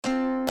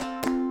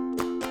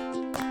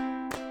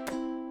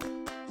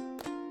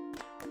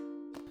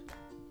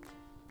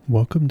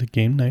Welcome to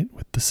Game Night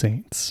with the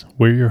Saints.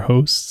 We're your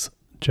hosts,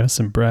 Jess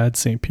and Brad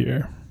St.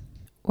 Pierre.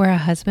 We're a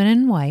husband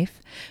and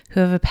wife who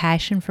have a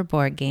passion for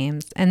board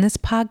games, and this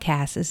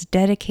podcast is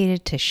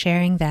dedicated to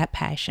sharing that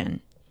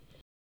passion.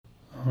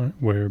 All right,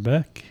 we're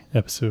back.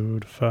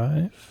 Episode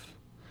 5.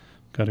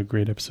 Got a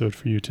great episode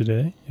for you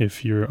today.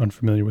 If you're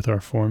unfamiliar with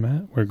our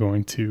format, we're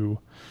going to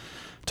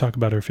talk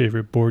about our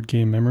favorite board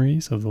game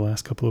memories of the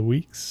last couple of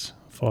weeks,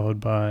 followed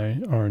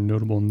by our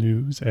notable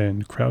news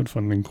and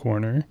crowdfunding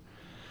corner,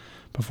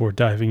 before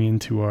diving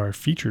into our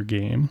feature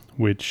game,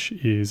 which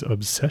is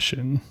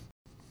Obsession.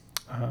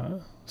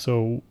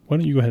 So why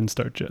don't you go ahead and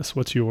start, Jess?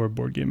 What's your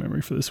board game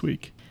memory for this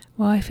week?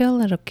 Well, I feel a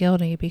little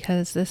guilty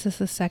because this is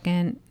the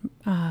second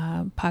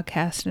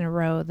podcast in a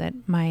row that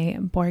my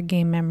board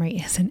game memory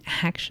isn't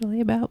actually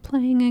about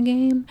playing a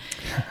game.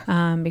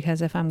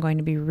 Because if I'm going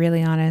to be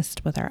really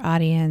honest with our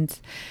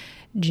audience,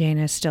 Jane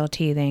is still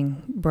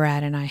teething.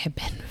 Brad and I have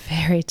been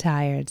very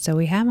tired, so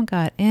we haven't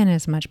got in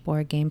as much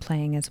board game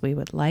playing as we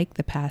would like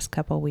the past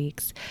couple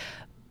weeks.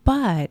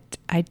 But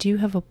I do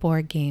have a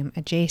board game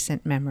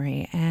adjacent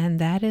memory, and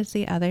that is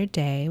the other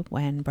day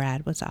when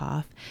Brad was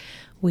off.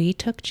 We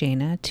took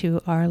Jana to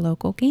our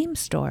local game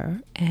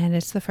store, and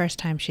it's the first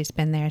time she's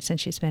been there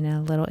since she's been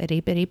a little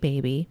itty bitty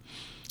baby.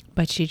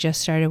 But she just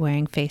started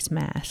wearing face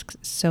masks,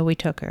 so we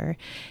took her,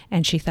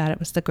 and she thought it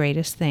was the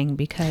greatest thing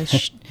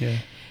because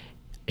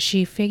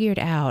she figured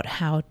out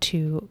how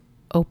to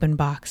open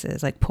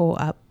boxes, like pull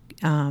up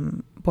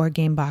board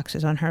game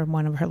boxes on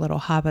one of her little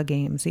Haba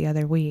games the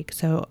other week.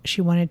 So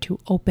she wanted to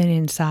open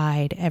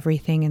inside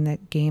everything in the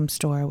game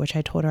store, which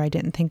I told her I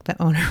didn't think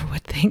the owner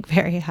would think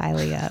very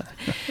highly of.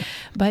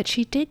 But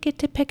she did get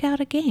to pick out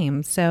a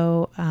game.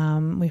 So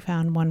we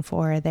found one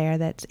for her there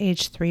that's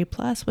age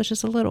 3+, which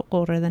is a little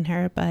older than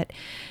her, but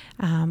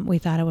we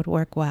thought it would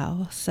work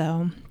well.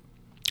 So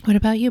what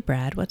about you,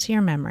 Brad? What's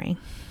your memory?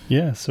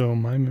 Yeah, so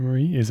my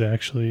memory is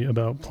actually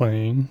about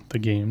playing the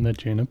game that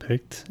Jana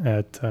picked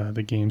at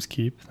the Games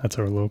Keep. That's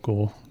our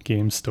local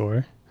game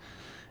store.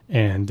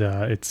 And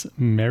it's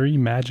Merry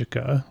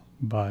Magica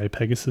by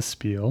Pegasus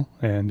Spiel.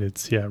 And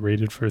it's,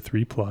 rated for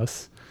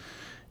 3+.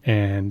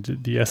 And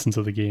the essence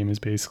of the game is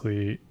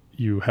basically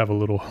you have a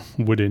little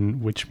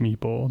wooden witch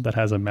meeple that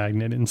has a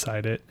magnet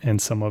inside it.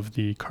 And some of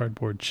the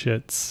cardboard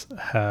chits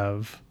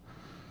have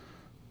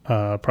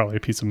probably a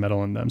piece of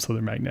metal in them, so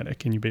they're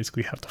magnetic, and you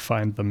basically have to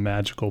find the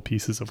magical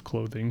pieces of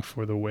clothing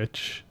for the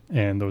witch,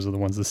 and those are the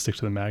ones that stick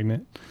to the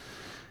magnet.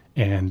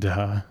 And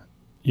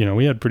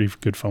we had pretty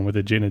good fun with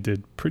it. Jana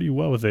did pretty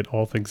well with it,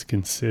 all things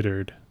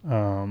considered.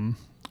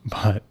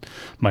 But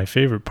my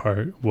favorite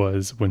part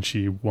was when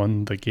she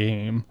won the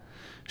game.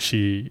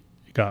 She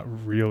got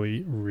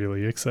really,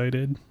 really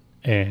excited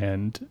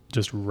and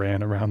just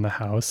ran around the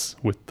house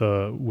with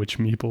the witch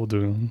meeple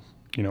doing,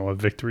 a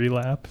victory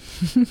lap.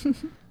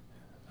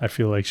 I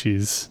feel like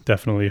she's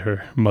definitely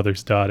her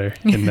mother's daughter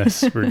in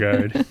this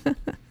regard.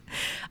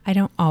 I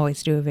don't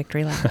always do a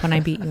victory lap when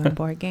I beat you in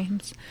board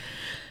games.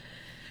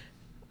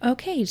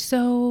 Okay,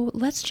 so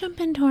let's jump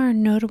into our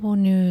notable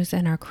news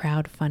and our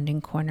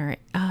crowdfunding corner.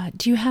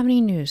 Do you have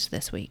any news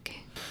this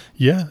week?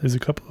 Yeah, there's a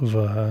couple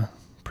of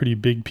pretty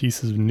big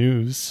pieces of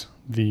news.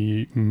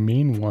 The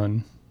main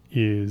one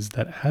is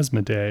that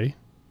Asmodee,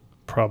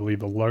 probably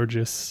the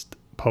largest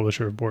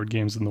publisher of board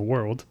games in the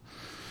world,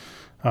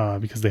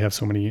 because they have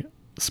so many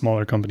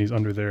smaller companies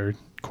under their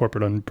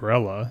corporate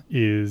umbrella,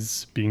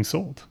 is being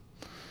sold.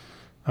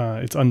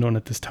 It's unknown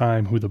at this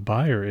time who the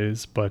buyer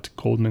is, but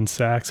Goldman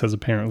Sachs has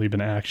apparently been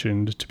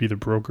actioned to be the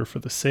broker for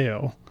the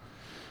sale.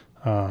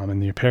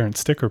 And the apparent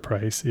sticker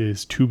price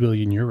is 2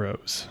 billion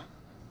euros.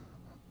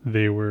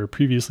 They were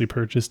previously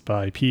purchased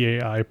by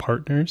PAI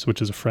Partners,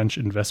 which is a French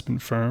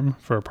investment firm,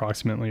 for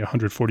approximately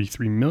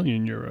 143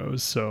 million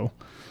euros. So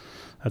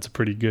that's a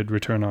pretty good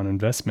return on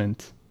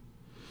investment.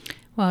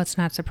 Well, it's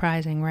not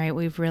surprising, right?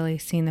 We've really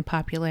seen the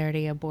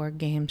popularity of board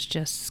games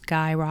just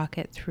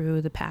skyrocket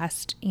through the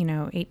past,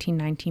 18,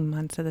 19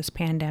 months of this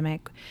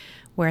pandemic,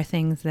 where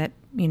things that,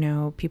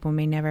 people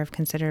may never have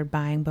considered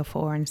buying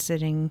before and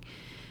sitting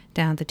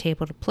down at the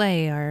table to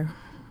play are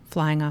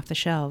flying off the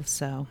shelves.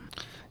 So,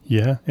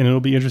 yeah, and it'll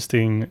be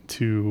interesting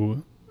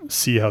to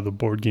see how the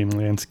board game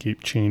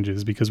landscape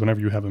changes, because whenever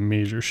you have a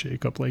major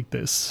shakeup like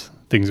this,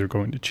 things are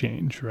going to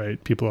change,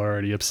 right? People are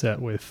already upset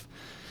with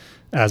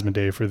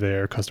Asmodee for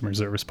their customer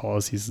service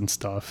policies and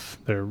stuff.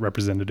 They're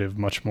representative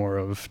much more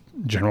of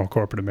general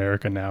corporate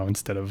America now,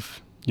 instead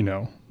of,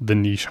 the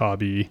niche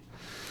hobby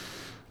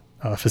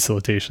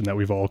facilitation that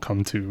we've all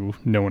come to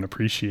know and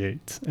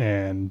appreciate.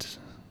 And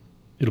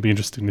it'll be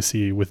interesting to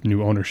see with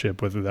new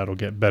ownership whether that'll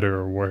get better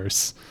or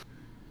worse.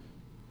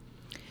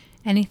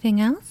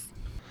 Anything else?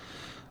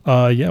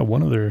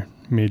 One other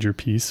major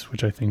piece,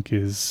 which I think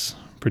is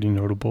pretty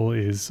notable,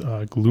 is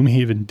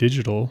Gloomhaven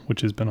Digital,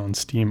 which has been on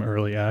Steam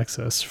Early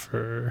Access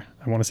for,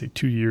 I want to say,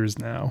 2 years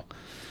now.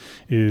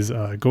 is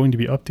going to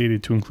be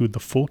updated to include the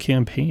full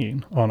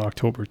campaign on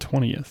October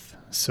 20th.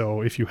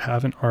 So if you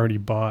haven't already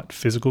bought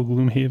physical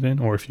Gloomhaven,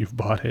 or if you've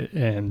bought it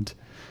and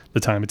the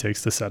time it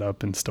takes to set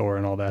up and store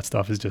and all that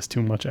stuff is just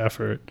too much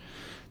effort,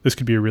 this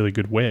could be a really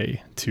good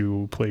way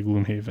to play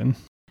Gloomhaven.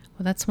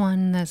 Well, that's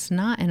one that's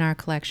not in our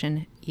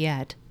collection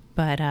yet,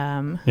 but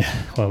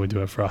yeah, well, we do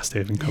have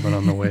Frosthaven coming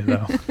on the way,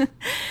 though.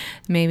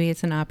 Maybe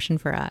it's an option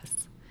for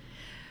us.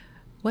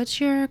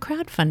 What's your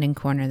crowdfunding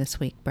corner this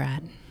week,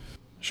 Brad?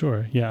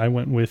 Sure. Yeah, I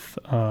went with,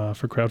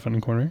 for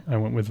Crowdfunding Corner, I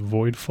went with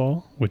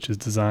Voidfall, which is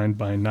designed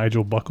by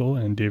Nigel Buckle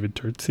and David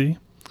Turtzi.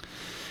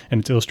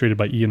 And it's illustrated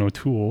by Ian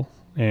O'Toole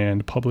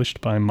and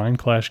published by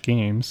Mindclash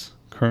Games,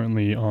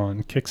 currently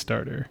on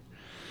Kickstarter.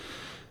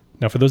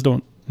 Now, for those who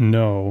don't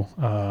know,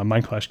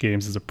 Mindclash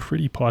Games is a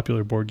pretty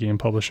popular board game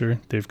publisher.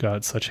 They've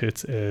got such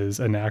hits as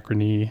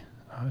Anachrony,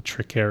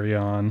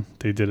 Trickerion.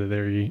 They did a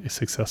very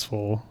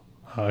successful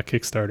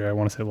Kickstarter, I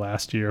want to say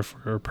last year,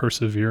 for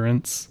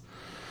Perseverance.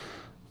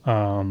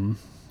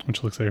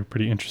 Which looks like a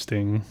pretty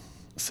interesting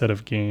set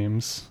of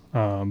games.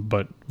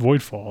 But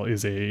Voidfall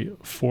is a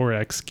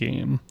 4X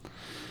game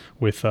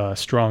with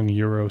strong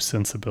Euro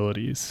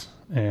sensibilities.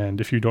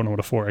 And if you don't know what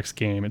a 4X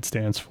game, it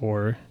stands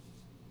for,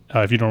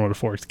 if you don't know what a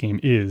 4X game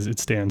is, it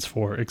stands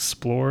for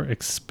Explore,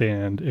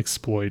 Expand,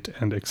 Exploit,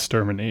 and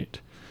Exterminate.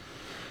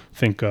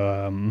 Think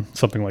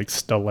something like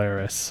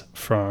Stellaris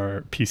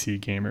for PC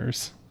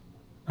gamers.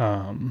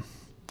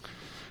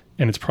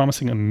 And it's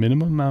promising a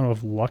minimum amount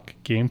of luck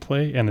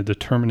gameplay and a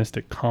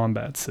deterministic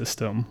combat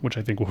system, which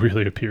I think will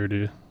really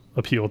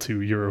appeal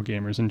to Euro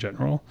gamers in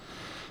general.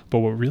 But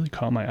what really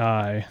caught my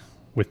eye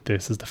with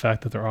this is the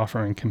fact that they're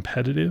offering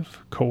competitive,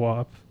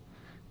 co-op,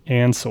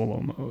 and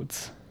solo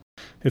modes.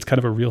 It's kind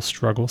of a real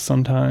struggle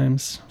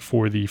sometimes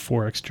for the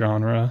 4X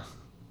genre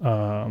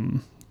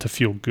to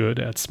feel good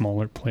at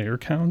smaller player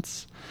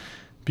counts,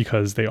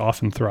 because they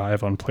often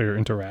thrive on player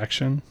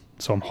interaction.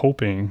 So I'm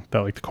hoping that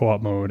like the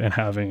co-op mode and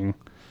having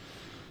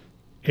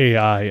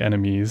AI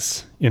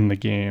enemies in the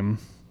game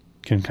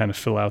can kind of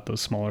fill out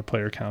those smaller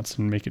player counts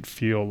and make it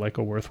feel like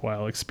a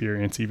worthwhile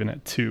experience even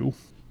at 2.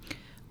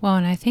 Well,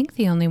 and I think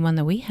the only one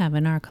that we have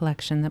in our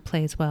collection that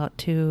plays well at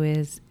 2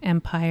 is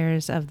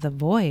Empires of the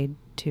Void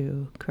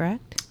 2,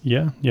 correct?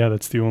 Yeah,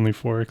 that's the only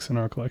 4X in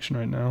our collection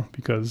right now,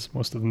 because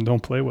most of them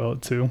don't play well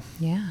at 2.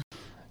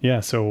 Yeah,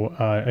 so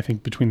I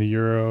think between the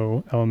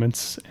Euro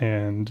elements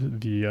and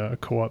the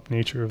co-op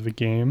nature of the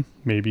game,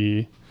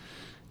 maybe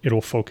it'll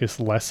focus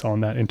less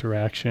on that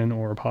interaction,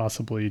 or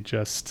possibly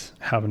just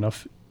have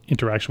enough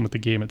interaction with the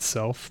game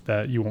itself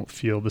that you won't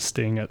feel the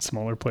sting at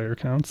smaller player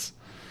counts.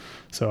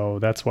 So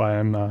that's why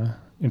I'm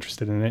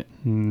interested in it.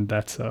 And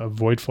that's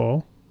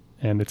Voidfall,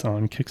 and it's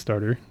on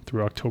Kickstarter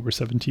through October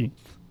 17th.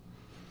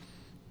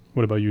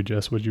 What about you,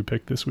 Jess? What did you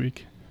pick this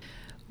week?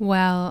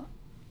 Well,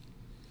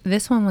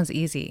 this one was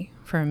easy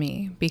for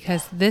me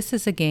because this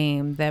is a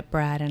game that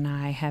Brad and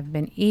I have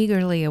been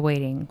eagerly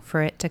awaiting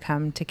for it to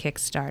come to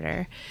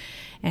Kickstarter.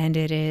 And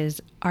it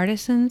is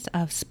Artisans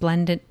of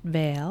Splendid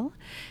Vale.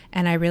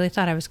 And I really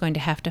thought I was going to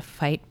have to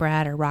fight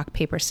Brad or rock,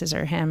 paper,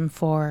 scissor him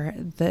for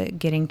the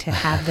getting to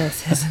have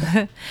this as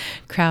the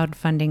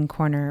crowdfunding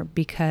corner,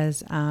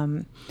 because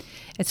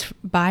it's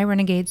by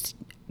Renegade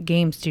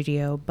Game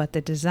Studio, but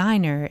the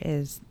designer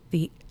is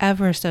the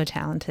ever so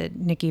talented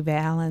Nikki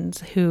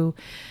Valens, who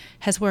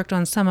has worked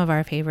on some of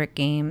our favorite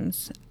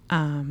games,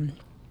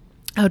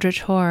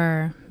 Eldritch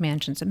Horror,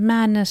 Mansions of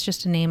Madness,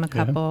 just to name a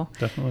couple. Yeah,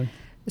 definitely.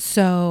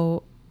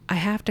 So I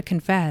have to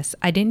confess,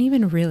 I didn't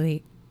even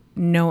really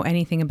know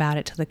anything about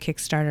it till the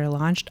Kickstarter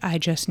launched. I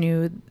just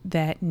knew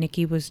that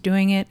Nikki was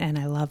doing it and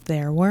I loved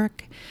their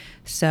work.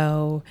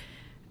 So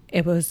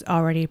it was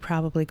already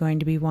probably going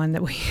to be one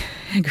that we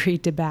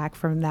agreed to back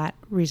from that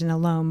reason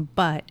alone.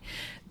 But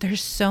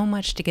there's so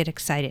much to get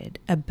excited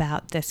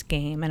about this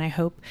game. And I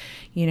hope,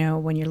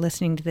 when you're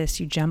listening to this,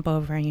 you jump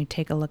over and you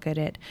take a look at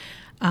it.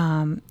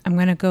 I'm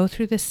going to go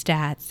through the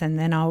stats, and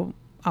then I'll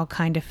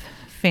kind of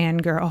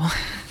fangirl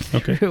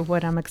through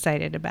what I'm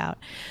excited about.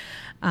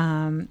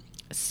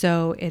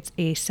 So it's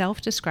a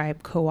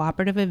self-described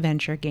cooperative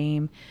adventure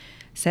game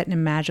set in a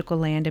magical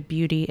land of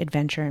beauty,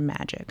 adventure, and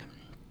magic.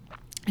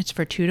 It's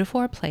for 2 to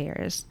 4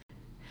 players.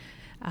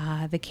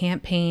 The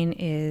campaign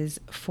is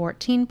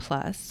 14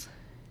 plus.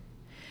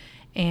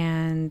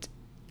 And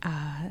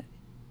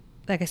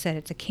like I said,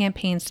 it's a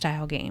campaign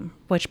style game,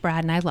 which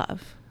Brad and I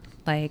love.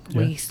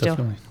 We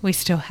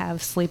still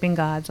have Sleeping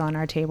Gods on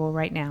our table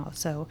right now.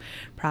 So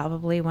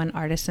probably when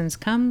Artisans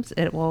comes,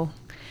 it will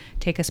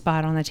take a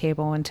spot on the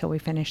table until we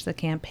finish the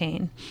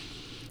campaign.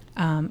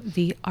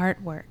 The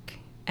artwork,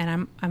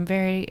 and I'm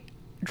very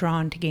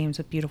drawn to games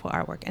with beautiful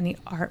artwork, and the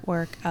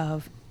artwork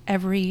of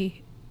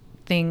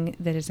everything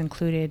that is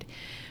included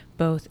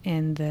both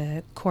in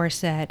the core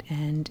set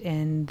and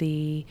in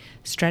the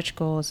stretch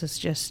goals is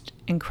just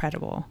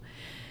incredible.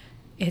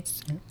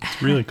 It's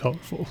really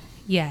colorful.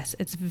 Yes,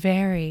 it's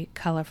very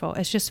colorful.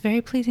 It's just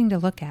very pleasing to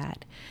look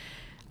at.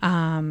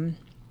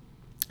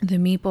 The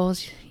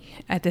meeples,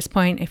 at this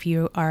point, if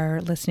you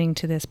are listening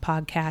to this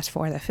podcast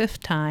for the 5th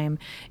time,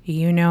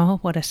 you know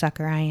what a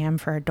sucker I am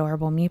for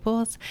adorable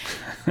meeples.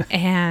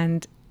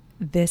 And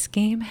this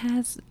game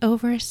has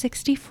over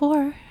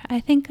 64, I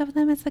think, of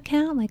them as the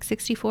count, like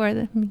 64 of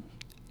the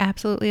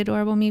absolutely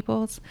adorable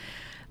meeples.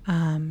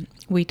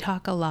 We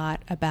talk a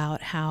lot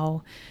about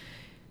how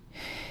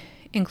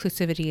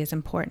inclusivity is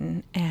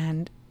important,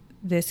 and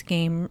this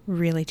game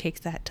really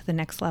takes that to the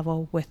next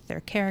level with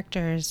their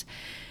characters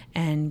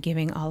and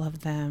giving all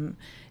of them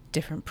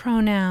different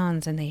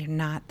pronouns, and they are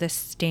not the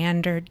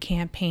standard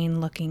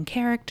campaign looking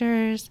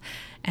characters.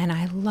 And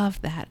I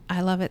love that.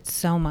 I love it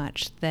so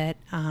much that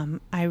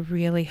I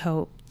really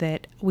hope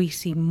that we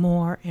see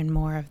more and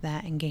more of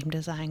that in game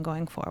design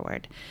going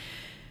forward.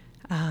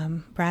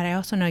 Brad, I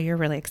also know you're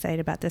really excited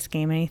about this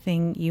game.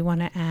 Anything you want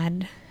to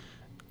add?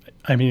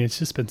 I mean, it's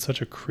just been such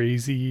a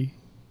crazy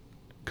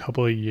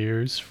couple of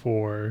years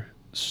for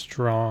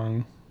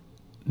strong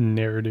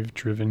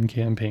narrative-driven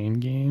campaign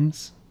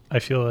games. I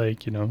feel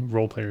like,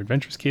 Role Player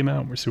Adventures came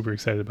out and we're super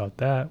excited about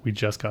that. We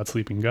just got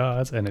Sleeping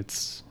Gods, and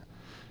it's,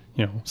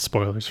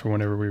 spoilers for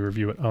whenever we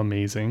review it,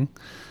 amazing.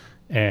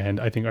 And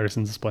I think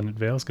Artisans of Splendid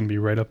Vale is going to be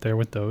right up there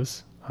with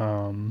those.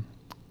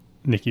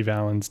 Nikki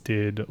Valens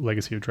did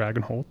Legacy of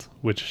Dragonholt,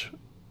 which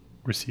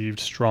received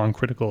strong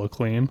critical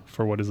acclaim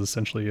for what is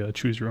essentially a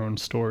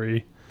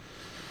choose-your-own-story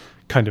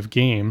kind of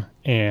game,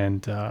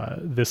 and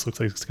this looks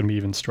like it's going to be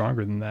even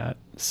stronger than that.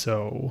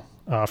 So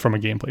from a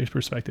gameplay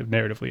perspective,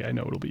 narratively, I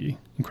know it'll be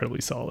incredibly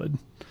solid.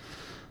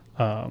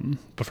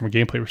 But from a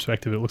gameplay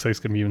perspective, it looks like it's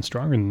going to be even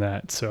stronger than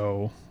that.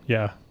 So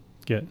yeah,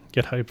 get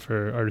hyped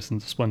for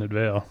Artisans of Splendid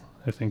Vale.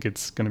 I think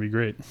it's going to be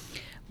great.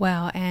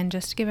 Well, and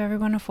just to give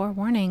everyone a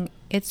forewarning,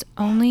 it's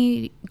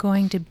only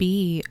going to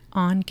be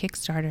on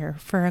Kickstarter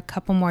for a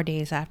couple more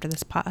days after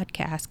this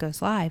podcast goes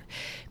live,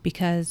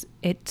 because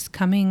it's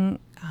coming,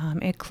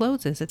 it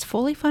closes, it's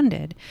fully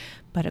funded,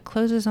 but it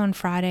closes on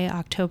Friday,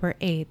 October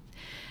 8th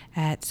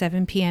at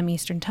 7 p.m.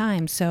 Eastern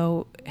Time.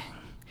 So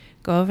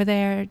go over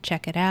there,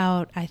 check it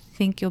out. I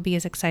think you'll be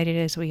as excited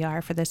as we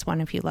are for this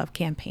one if you love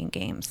campaign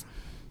games.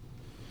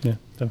 Yeah,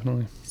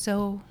 definitely.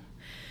 So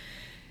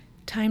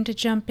time to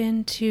jump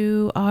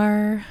into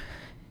our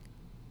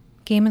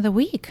game of the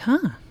week,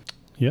 huh?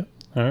 Yep.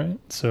 All right.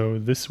 So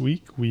this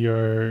week we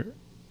are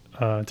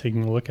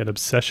taking a look at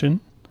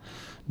Obsession,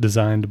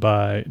 designed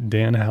by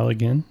Dan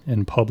Halligan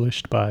and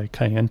published by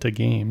Kayenta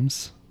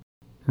Games.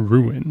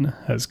 Ruin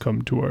has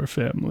come to our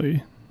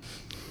family.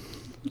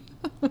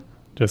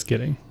 Just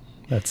kidding.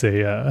 That's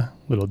a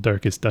little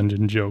Darkest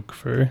Dungeon joke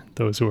for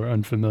those who are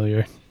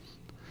unfamiliar.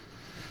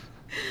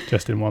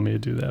 Just didn't want me to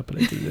do that, but I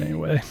did it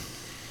anyway.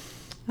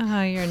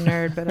 Oh, you're a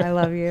nerd, but I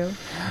love you.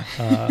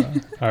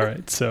 All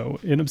right. So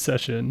in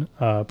Obsession,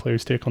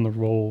 players take on the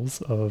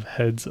roles of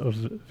heads of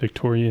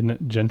Victorian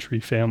gentry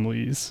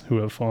families who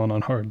have fallen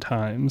on hard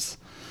times.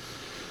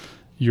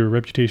 Your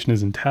reputation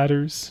is in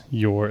tatters,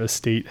 your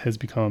estate has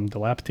become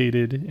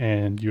dilapidated,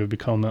 and you have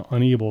become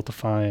unable to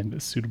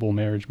find suitable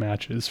marriage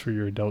matches for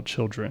your adult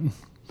children.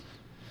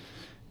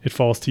 It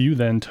falls to you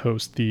then to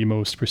host the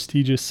most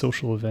prestigious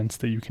social events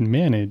that you can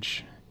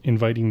manage,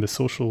 inviting the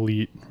social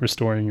elite,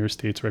 restoring your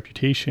estate's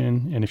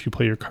reputation, and if you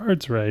play your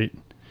cards right,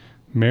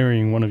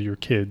 marrying one of your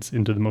kids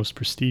into the most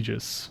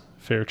prestigious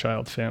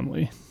Fairchild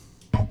family.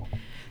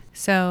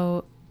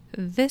 So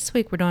this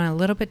week we're doing a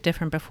little bit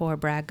different before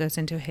Brad goes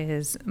into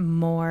his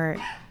more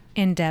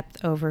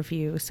in-depth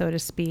overview, so to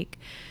speak.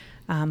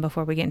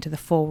 Before we get into the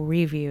full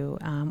review,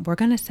 we're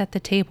going to set the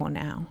table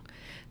now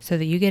so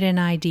that you get an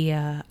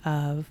idea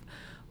of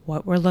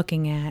what we're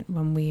looking at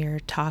when we are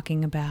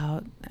talking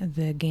about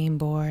the game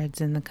boards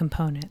and the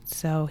components.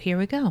 So here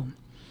we go.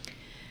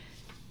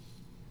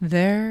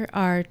 There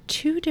are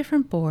 2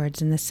 different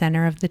boards in the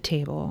center of the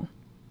table.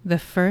 The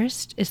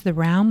first is the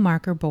round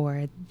marker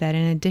board that,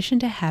 in addition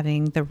to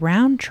having the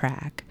round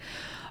track,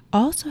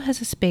 also has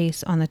a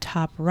space on the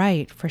top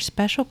right for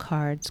special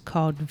cards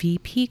called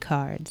VP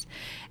cards,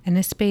 and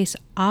a space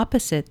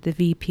opposite the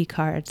VP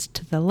cards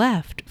to the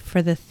left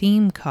for the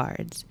theme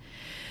cards.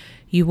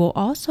 You will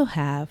also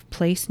have,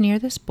 placed near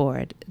this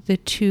board, the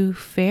 2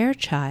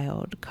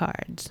 Fairchild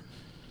cards.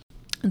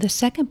 The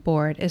second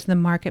board is the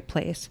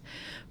marketplace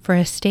for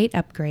estate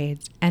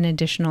upgrades and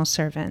additional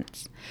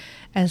servants,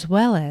 as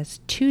well as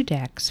 2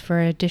 decks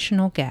for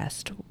additional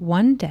guests.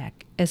 1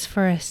 deck is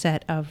for a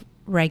set of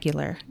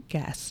regular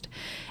guests,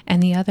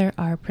 and the other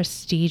are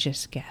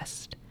prestigious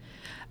guests.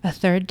 A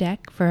 3rd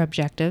deck for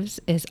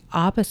objectives is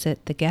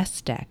opposite the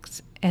guest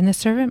decks, and the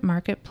servant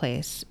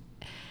marketplace,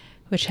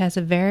 which has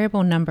a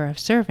variable number of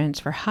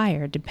servants for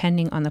hire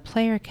depending on the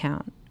player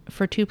count.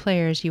 For 2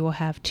 players, you will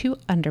have 2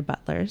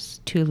 underbutlers,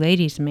 2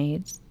 ladies'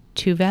 maids,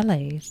 2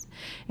 valets,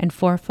 and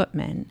 4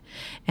 footmen,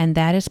 and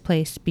that is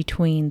placed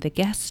between the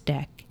guest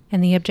deck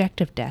and the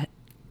objective deck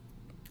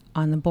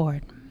on the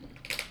board.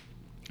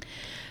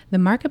 The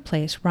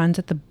marketplace runs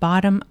at the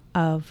bottom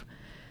of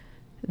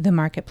the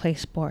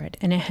marketplace board,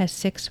 and it has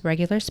 6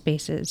 regular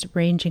spaces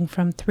ranging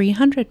from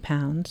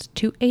 £300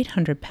 to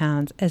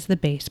 £800 as the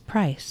base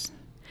price.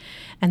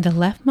 and the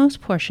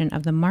leftmost portion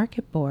of the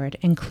market board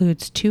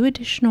includes 2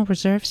 additional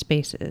reserve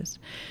spaces.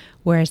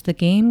 Whereas the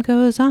game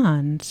goes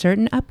on,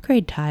 certain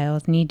upgrade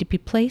tiles need to be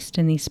placed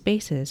in these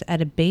spaces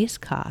at a base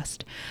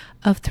cost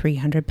of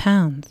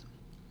 £300.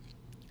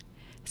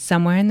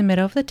 Somewhere in the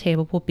middle of the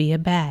table will be a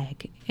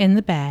bag. In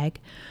the bag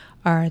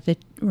are the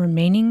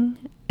remaining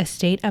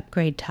estate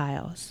upgrade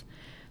tiles.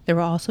 There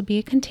will also be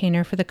a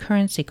container for the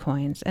currency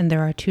coins, and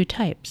there are 2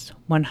 types,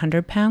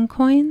 £100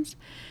 coins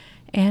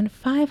and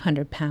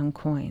 £500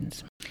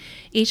 coins.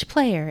 Each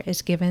player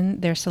is given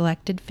their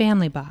selected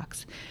family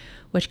box,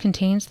 which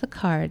contains the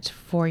cards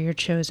for your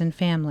chosen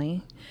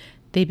family.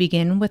 They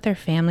begin with their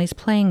family's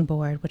playing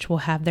board, which will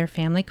have their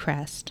family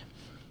crest,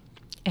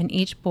 and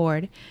each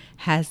board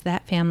has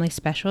that family's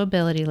special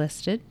ability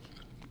listed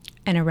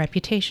and a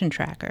reputation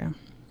tracker.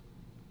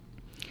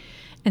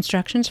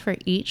 Instructions for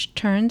each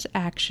turn's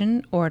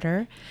action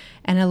order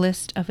and a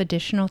list of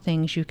additional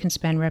things you can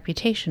spend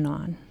reputation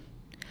on.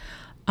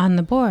 On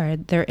the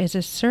board, there is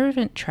a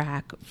servant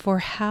track for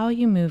how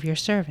you move your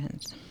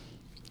servants.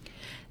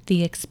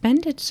 The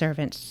expended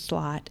servant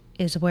slot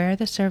is where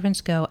the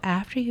servants go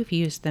after you've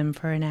used them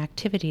for an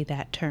activity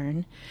that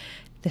turn.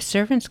 The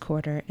servants'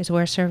 quarter is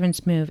where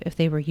servants move if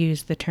they were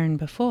used the turn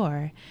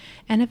before,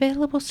 and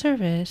available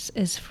service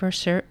is for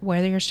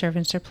where your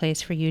servants are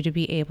placed for you to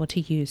be able to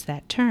use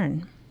that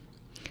turn.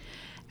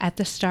 At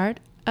the start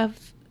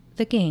of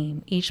the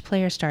game, each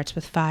player starts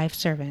with 5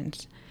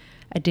 servants.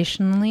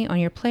 Additionally, on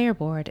your player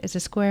board is a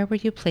square where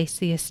you place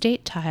the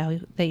estate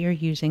tile that you're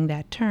using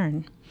that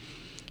turn.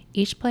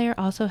 Each player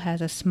also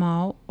has a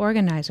small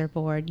organizer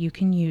board you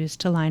can use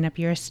to line up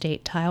your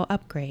estate tile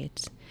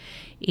upgrades.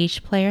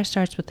 Each player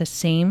starts with the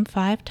same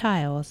 5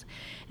 tiles,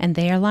 and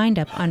they are lined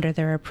up under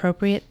their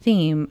appropriate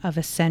theme of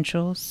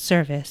essential,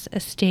 service,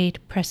 estate,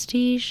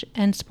 prestige,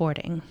 and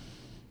sporting.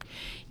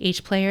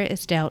 Each player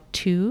is dealt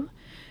 2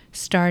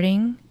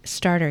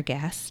 starter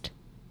guest.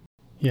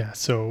 Yeah,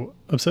 so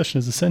Obsession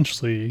is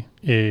essentially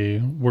a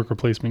worker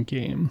placement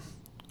game.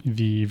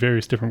 The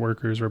various different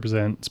workers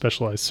represent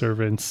specialized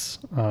servants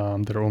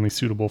that are only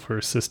suitable for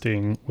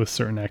assisting with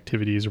certain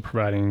activities or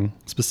providing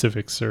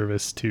specific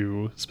service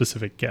to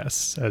specific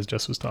guests, as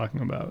Jess was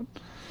talking about.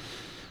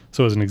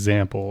 So as an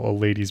example, a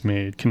lady's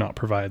maid cannot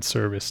provide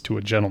service to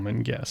a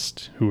gentleman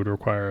guest who would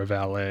require a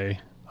valet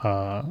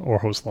or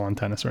host lawn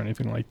tennis or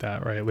anything like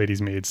that, right?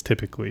 Ladies' maids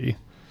typically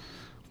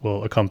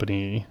will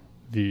accompany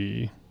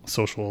the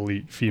social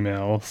elite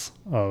females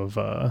of,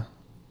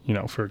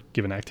 for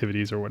given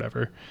activities or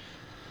whatever.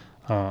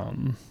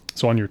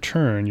 So on your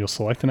turn, you'll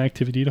select an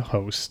activity to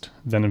host,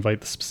 then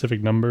invite the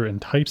specific number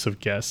and types of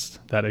guests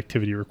that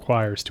activity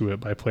requires to it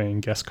by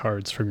playing guest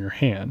cards from your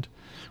hand,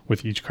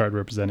 with each card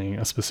representing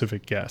a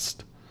specific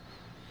guest.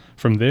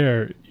 From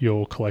there,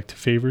 you'll collect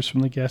favors from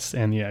the guests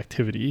and the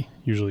activity,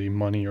 usually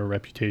money or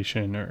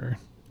reputation or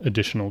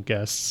additional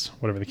guests,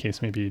 whatever the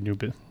case may be,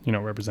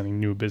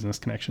 representing new business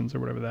connections or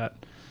whatever that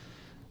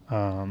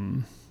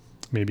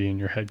maybe in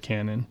your head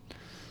canon.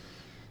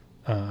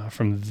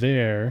 From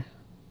there,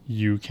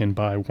 you can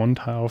buy 1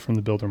 tile from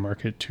the builder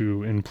market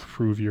to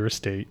improve your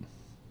estate.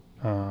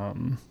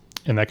 And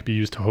that could be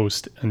used to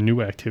host a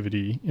new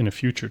activity in a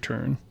future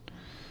turn.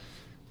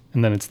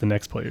 And then it's the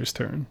next player's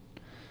turn.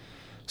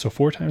 So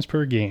 4 times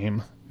per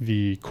game,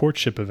 the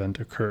courtship event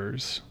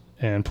occurs,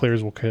 and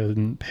players will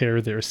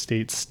compare their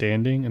estate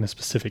standing in a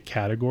specific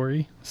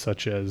category,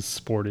 such as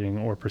sporting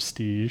or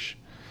prestige,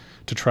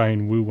 to try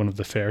and woo one of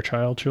the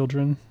Fairchild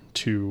children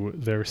to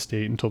their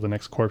estate until the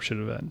next courtship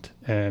event.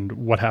 And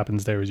what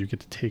happens there is you get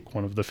to take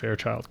one of the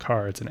Fairchild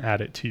cards and add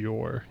it to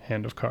your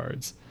hand of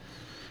cards.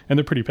 And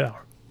they're pretty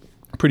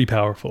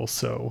powerful,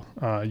 so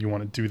you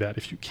want to do that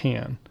if you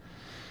can.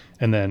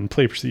 And then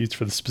play proceeds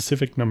for the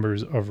specific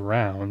numbers of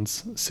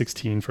rounds,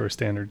 16 for a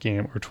standard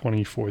game or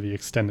 20 for the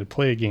extended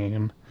play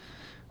game.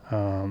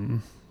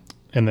 And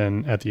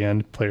then at the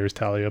end, players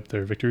tally up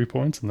their victory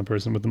points, and the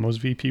person with the most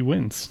VP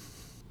wins.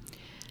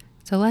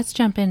 So let's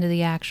jump into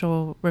the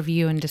actual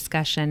review and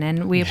discussion.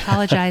 And we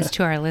apologize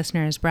to our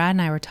listeners. Brad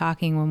and I were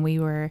talking when we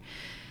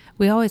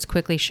always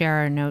quickly share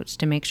our notes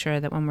to make sure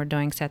that when we're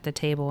doing Set the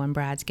Table and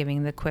Brad's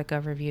giving the quick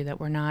overview that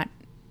we're not,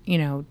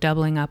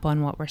 doubling up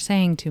on what we're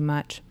saying too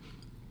much.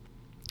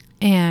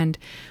 And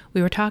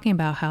we were talking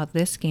about how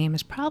this game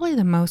is probably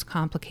the most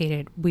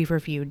complicated we've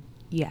reviewed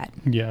yet.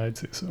 Yeah, I'd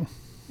say so.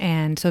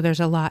 And so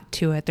there's a lot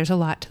to it. There's a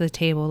lot to the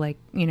table, like,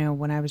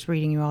 when I was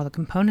reading you all the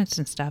components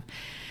and stuff.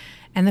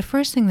 And the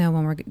first thing, though,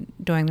 when we're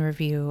doing the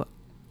review,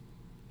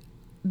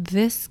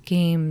 this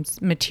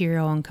game's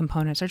material and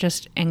components are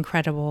just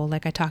incredible.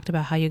 Like I talked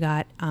about how you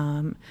got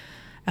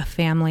a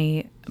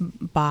family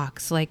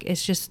box. Like,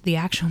 it's just the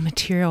actual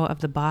material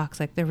of the box.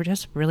 Like, they were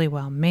just really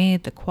well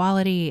made. The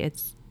quality,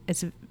 it's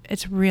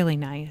really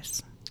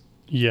nice.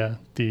 Yeah,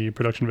 the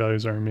production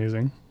values are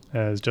amazing.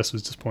 As Jess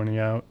was just pointing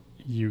out,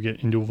 you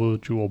get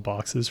individual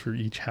boxes for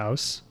each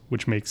house,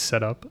 which makes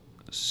setup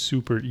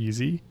super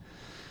easy.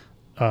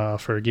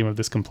 For a game of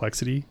this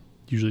complexity,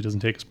 usually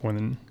doesn't take us more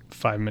than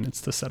 5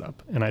 minutes to set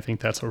up. And I think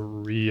that's a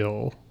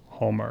real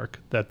hallmark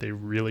that they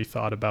really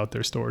thought about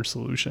their storage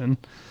solution.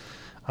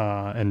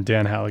 And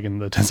Dan Halligan,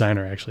 the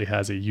designer, actually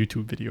has a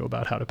YouTube video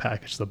about how to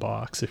package the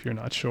box if you're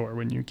not sure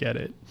when you get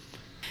it.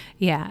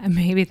 Yeah,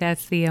 maybe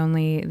that's the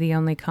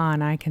only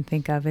con I can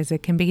think of, is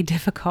it can be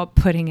difficult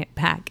putting it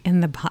back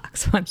in the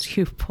box once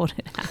you've pulled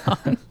it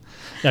out.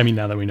 I mean,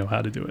 now that we know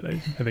how to do it, I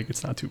think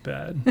it's not too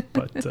bad.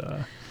 But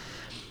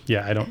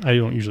yeah, I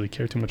don't usually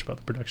care too much about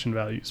the production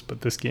values,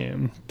 but this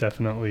game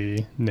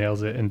definitely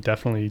nails it, and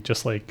definitely,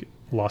 just like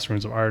Lost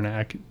Ruins of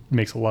Arnak,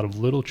 makes a lot of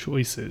little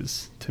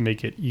choices to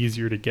make it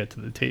easier to get to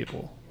the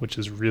table, which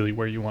is really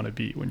where you want to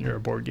be when you're a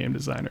board game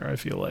designer, I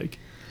feel like.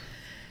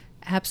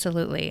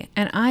 Absolutely.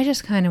 And I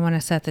just kind of want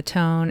to set the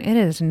tone. It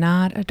is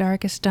not a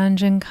Darkest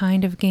Dungeon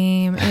kind of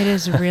game. It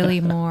is really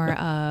more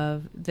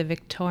of the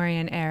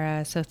Victorian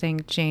era. So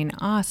think Jane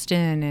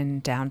Austen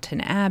and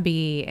Downton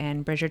Abbey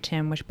and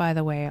Bridgerton, which, by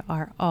the way,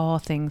 are all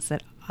things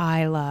that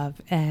I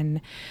love. And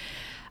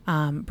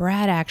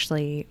Brad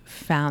actually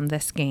found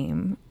this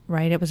game,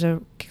 right? It was a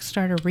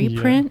Kickstarter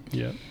reprint.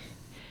 Yeah.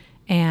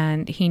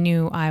 And he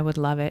knew I would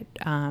love it.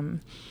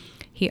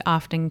 He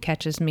often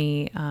catches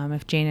me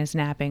if Jane is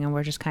napping and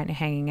we're just kind of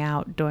hanging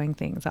out doing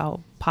things.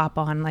 I'll pop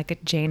on like a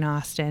Jane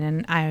Austen,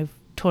 and I've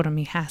told him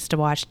he has to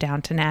watch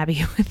Downton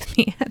Abbey with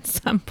me at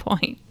some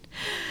point.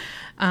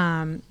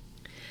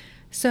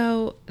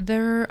 So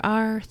there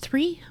are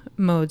 3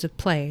 modes of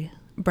play.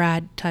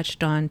 Brad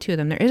touched on 2 of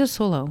them. There is a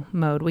solo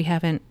mode. We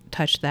haven't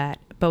touched that,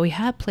 but we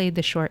have played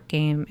the short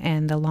game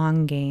and the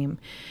long game.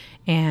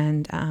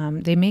 And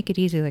they make it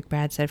easy, like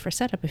Brad said, for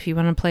setup. If you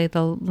want to play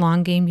the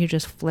long game, you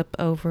just flip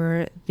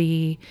over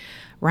the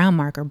round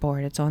marker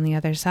board. It's on the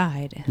other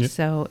side. Yep.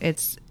 So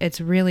it's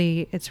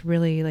really,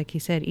 like he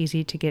said,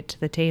 easy to get to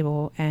the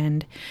table.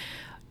 And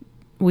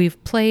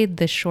we've played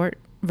the short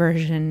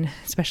version,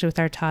 especially with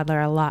our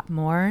toddler, a lot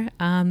more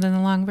than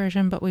the long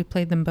version, but we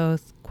played them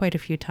both quite a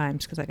few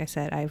times because, like I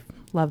said, I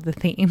love the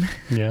theme.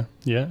 Yeah.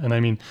 And I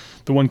mean,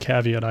 the one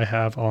caveat I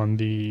have on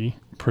the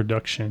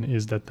production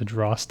is that the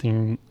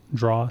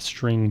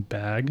drawstring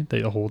bag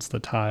that holds the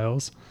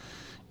tiles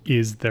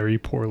is very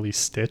poorly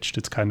stitched.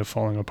 It's kind of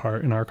falling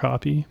apart in our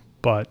copy,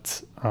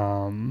 but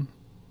Dan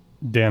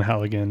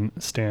Halligan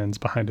stands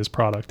behind his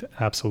product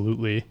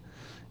absolutely,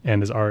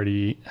 and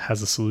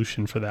has a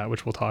solution for that,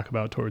 which we'll talk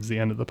about towards the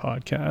end of the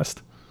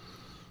podcast.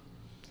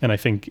 And I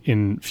think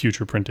in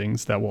future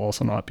printings, that will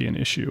also not be an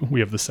issue.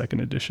 We have the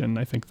 2nd edition.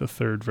 I think the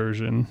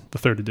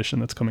 3rd edition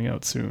that's coming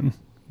out soon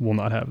will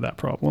not have that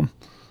problem.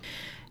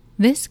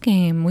 This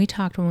game, we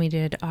talked when we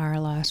did our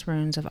Lost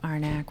Ruins of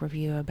Arnak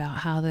review about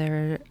how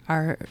there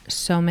are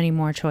so many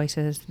more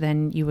choices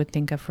than you would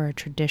think of for a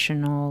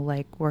traditional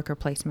like worker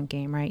placement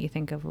game, right? You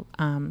think of,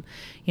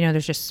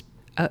 there's just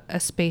a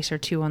space or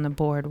 2 on the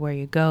board where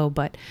you go,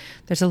 but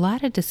there's a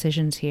lot of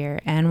decisions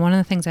here. And one of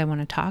the things I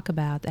want to talk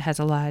about that has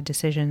a lot of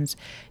decisions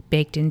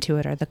baked into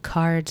it are the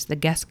cards, the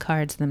guest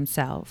cards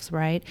themselves,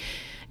 right?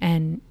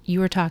 And you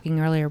were talking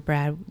earlier,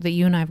 Brad, that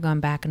you and I have gone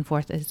back and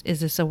forth. Is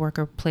this a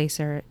worker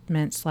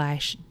placement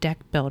 / deck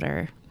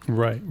builder?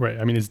 Right.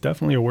 I mean, it's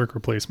definitely a worker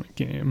placement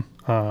game.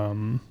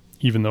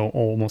 Even though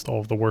almost all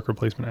of the worker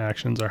placement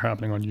actions are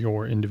happening on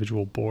your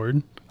individual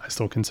board, I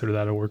still consider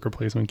that a worker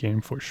placement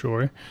game for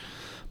sure.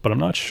 But I'm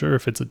not sure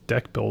if it's a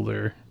deck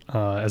builder,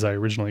 as I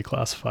originally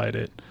classified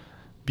it,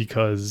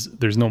 because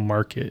there's no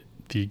market.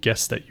 The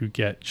guests that you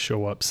get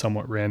show up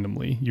somewhat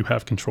randomly. You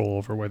have control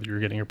over whether you're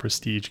getting a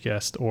prestige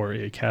guest or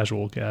a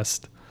casual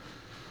guest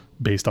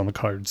based on the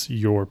cards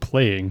you're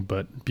playing.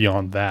 But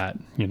beyond that,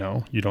 you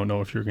don't know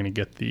if you're going to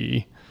get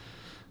the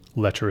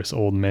lecherous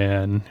old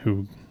man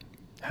who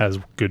has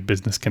good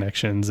business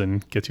connections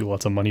and gets you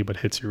lots of money but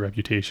hits your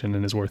reputation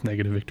and is worth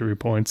negative victory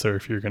points, or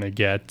if you're going to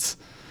get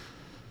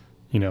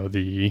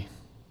the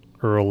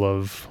Earl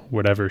of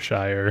whatever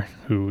Shire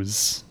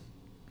who's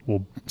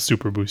will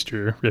super boost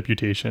your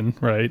reputation,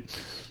 right?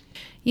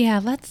 Yeah,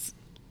 let's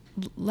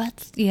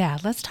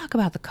talk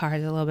about the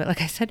cards a little bit.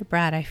 Like I said to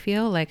Brad, I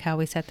feel like how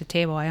we set the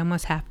table, I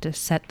almost have to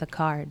set the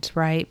cards,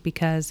 right?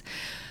 Because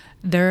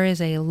there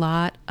is a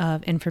lot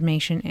of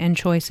information and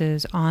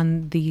choices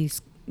on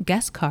these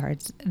guest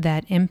cards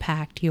that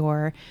impact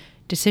your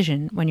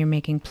decision when you're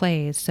making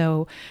plays.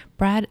 So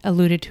Brad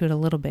alluded to it a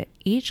little bit.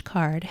 Each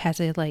card has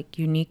a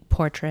unique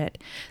portrait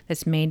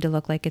that's made to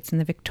look like it's in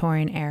the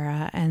Victorian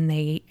era, and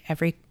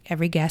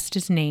every guest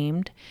is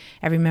named,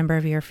 every member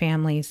of your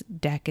family's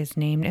deck is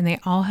named, and they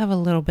all have a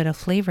little bit of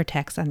flavor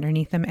text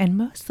underneath them. And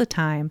most of the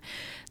time,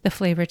 the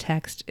flavor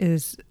text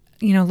is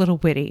a little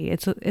witty.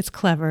 It's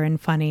clever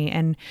and funny.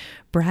 And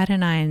Brad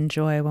and I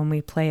enjoy when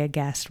we play a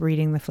guest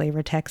reading the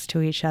flavor text to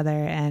each other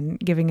and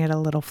giving it a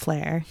little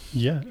flair.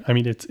 Yeah. I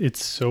mean,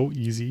 it's so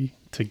easy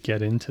to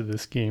get into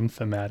this game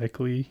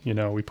thematically.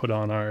 We put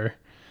on our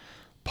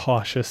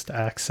poshest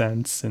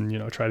accents and,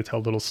 try to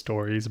tell little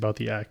stories about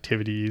the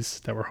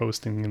activities that we're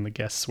hosting and the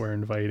guests we're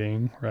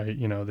inviting, right?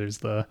 There's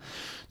the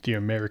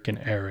American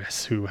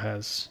heiress who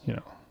has,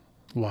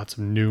 lots of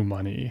new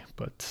money,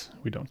 but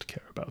we don't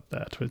care about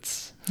that.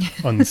 It's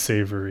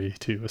unsavory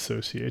to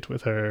associate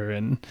with her.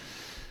 And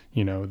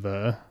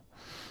the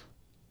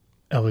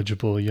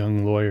eligible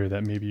young lawyer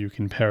that maybe you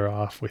can pair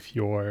off with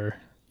your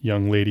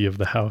young lady of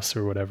the house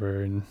or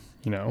whatever, and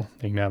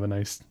they can have a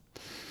nice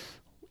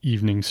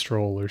evening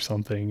stroll or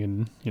something,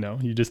 and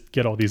you just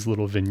get all these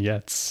little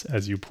vignettes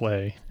as you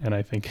play, and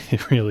I think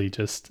it really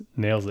just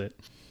nails it.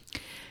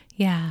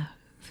 Yeah,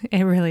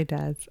 it really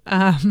does.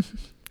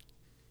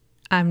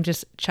 I'm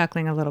just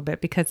chuckling a little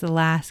bit because the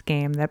last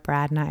game that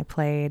Brad and I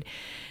played,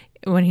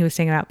 when he was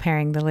saying about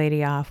pairing the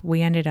lady off,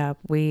 we ended up,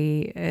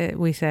 we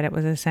said it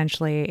was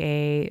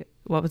essentially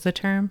what was the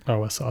term?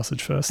 Oh, a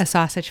sausage fest. A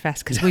sausage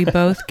fest, because we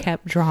both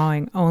kept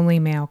drawing only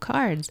male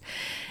cards.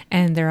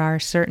 And there are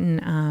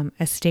certain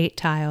estate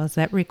tiles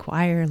that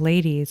require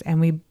ladies,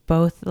 and we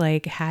both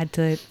had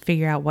to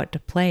figure out what to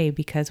play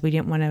because we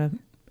didn't want to,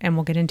 and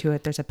we'll get into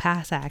it, there's a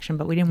pass action,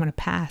 but we didn't want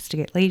to pass to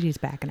get ladies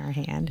back in our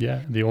hand.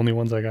 Yeah, the only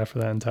ones I got for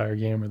that entire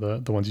game are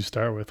the ones you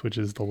start with, which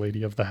is the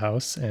lady of the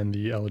house and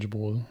the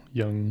eligible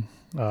young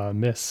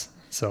miss.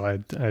 So I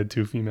had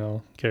 2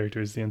 female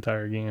characters the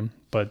entire game.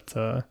 But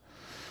to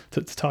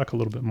talk a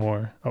little bit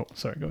more. Oh,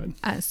 sorry, go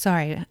ahead.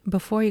 Sorry,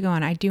 before you go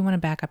on, I do want to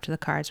back up to the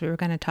cards. We were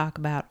going to talk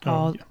about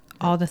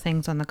all the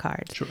things on the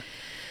cards. Sure.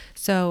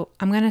 So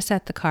I'm going to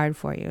set the card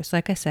for you. So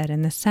like I said,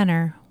 in the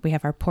center, we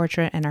have our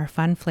portrait and our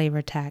fun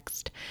flavor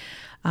text.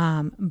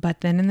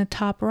 But then in the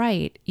top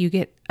right, you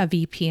get a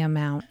VP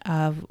amount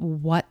of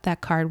what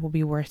that card will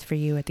be worth for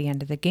you at the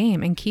end of the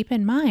game. And keep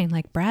in mind,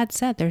 like Brad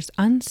said, there's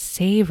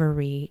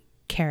unsavory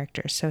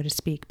characters, so to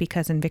speak,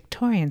 because in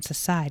Victorian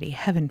society,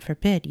 heaven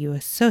forbid you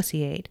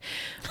associate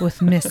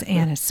with Miss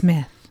Anna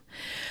Smith.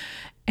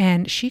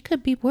 And she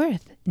could be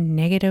worth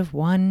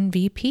 -1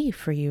 VP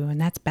for you, and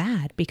that's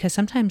bad because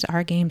sometimes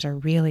our games are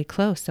really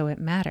close, so it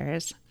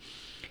matters.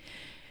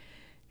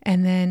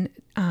 And then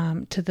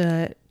to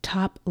the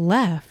top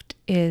left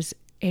is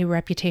a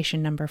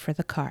reputation number for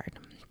the card.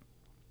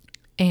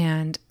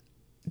 And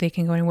they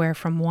can go anywhere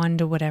from 1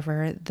 to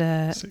whatever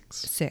the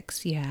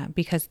 6. Yeah,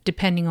 because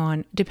depending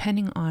on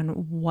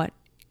what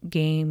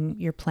game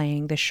you're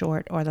playing, the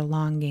short or the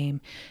long game,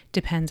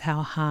 depends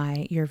how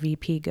high your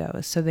VP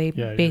goes. So they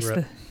base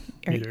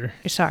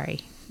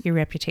your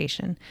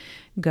reputation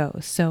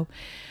goes. So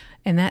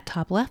in that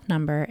top left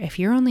number, if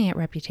you're only at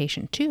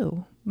reputation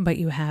 2, but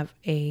you have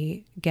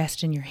a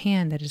guest in your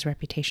hand that is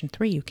reputation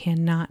 3, you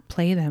cannot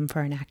play them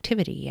for an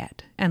activity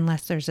yet,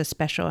 unless there's a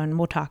special, and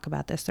we'll talk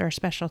about this, there are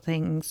special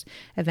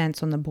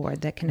events on the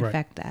board that can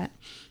affect that.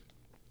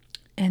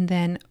 And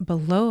then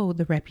below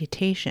the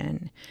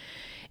reputation,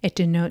 it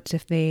denotes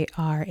if they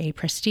are a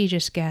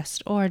prestigious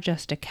guest or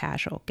just a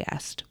casual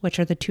guest, which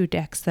are the 2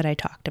 decks that I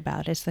talked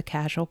about. It's the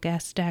casual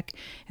guest deck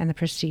and the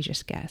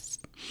prestigious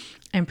guest.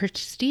 And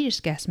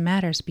prestigious guest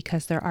matters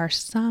because there are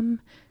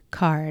some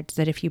cards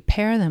that if you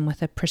pair them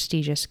with a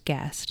prestigious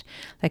guest,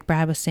 like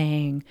Brad was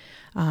saying,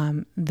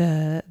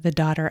 the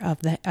daughter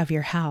of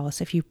your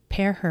house, if you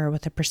pair her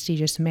with a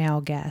prestigious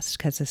male guest,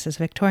 because this is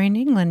Victorian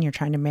England, you're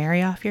trying to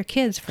marry off your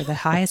kids for the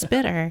highest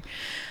bidder,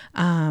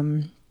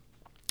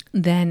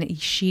 then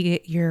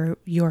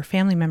your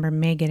family member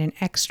may get an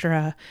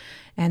extra,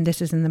 and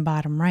this is in the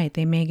bottom right,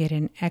 they may get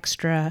an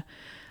extra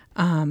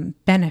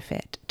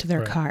benefit to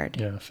their card.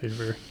 Yeah,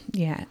 favor.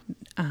 Yeah.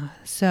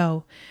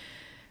 So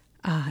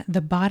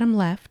the bottom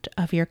left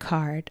of your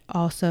card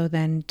also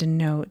then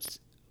denotes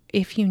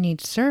if you need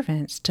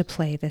servants to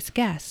play this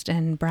guest.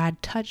 And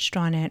Brad touched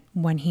on it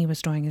when he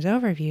was doing his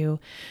overview.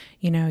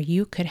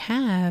 You could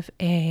have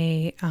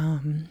a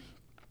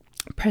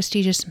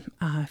prestigious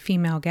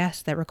female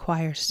guest that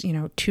requires,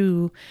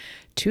 2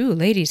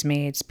 ladies'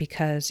 maids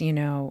because,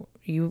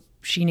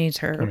 she needs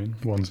her. I mean,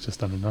 one's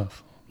just not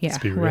enough. Yeah,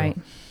 right.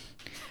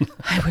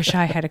 I wish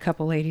I had a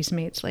couple ladies'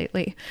 maids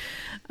lately.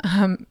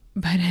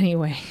 But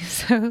anyway,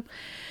 so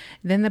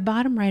then the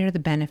bottom right are the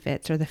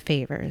benefits or the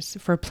favors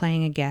for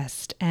playing a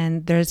guest.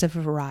 And there's a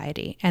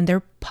variety, and they're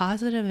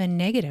positive and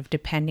negative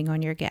depending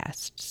on your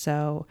guest.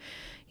 So,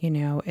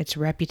 it's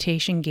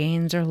reputation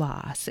gains or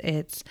loss.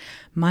 It's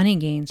money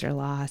gains or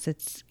loss.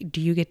 It's, do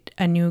you get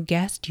a new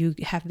guest? You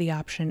have the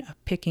option of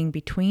picking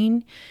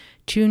between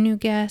 2 new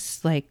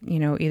guests, like,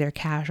 either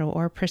casual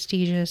or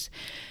prestigious.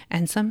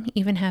 And some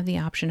even have the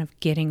option of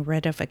getting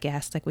rid of a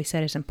guest. Like we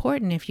said, is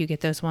important if you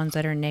get those ones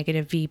that are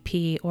negative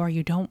VP, or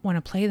you don't want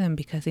to play them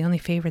because the only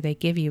favor they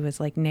give you is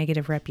like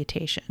negative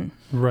reputation.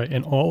 Right.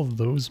 And all of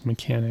those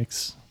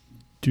mechanics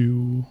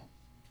do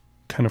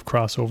kind of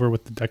cross over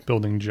with the deck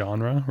building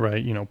genre,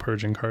 right?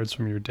 Purging cards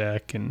from your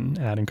deck and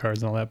adding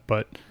cards and all that.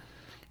 But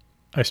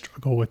I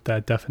struggle with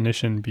that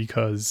definition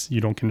because you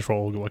don't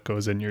control what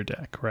goes in your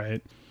deck,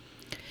 right?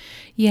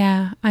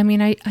 Yeah, I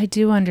mean, I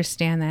do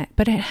understand that,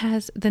 but it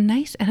has and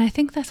I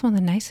think that's one of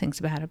the nice things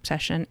about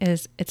Obsession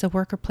is it's a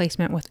worker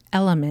placement with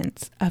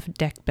elements of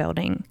deck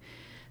building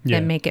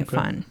that make it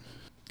fun.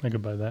 I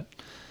could buy that.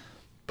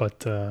 But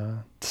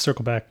to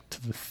circle back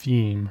to the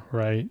theme,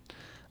 right?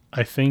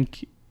 I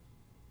think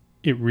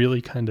it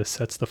really kind of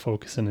sets the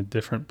focus in a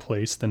different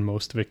place than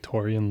most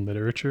Victorian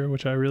literature,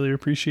 which I really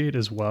appreciate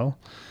as well,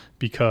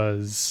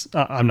 because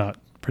I'm not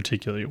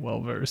particularly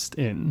well versed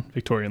in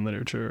Victorian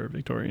literature or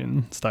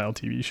Victorian style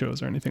TV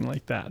shows or anything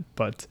like that.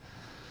 But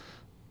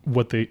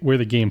where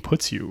the game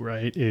puts you,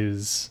 right,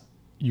 is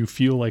you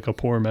feel like a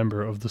poor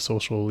member of the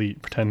social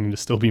elite, pretending to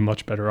still be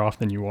much better off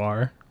than you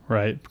are,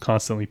 right?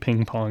 Constantly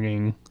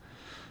ping-ponging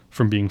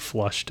from being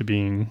flush to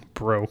being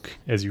broke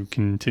as you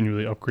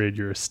continually upgrade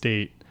your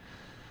estate.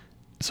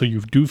 So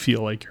you do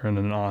feel like you're in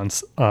an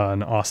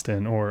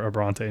Austen or a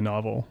Bronte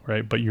novel,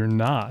 right? But you're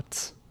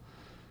not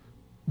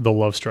the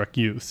love-struck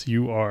youth.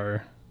 You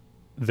are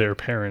their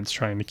parents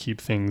trying to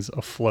keep things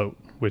afloat,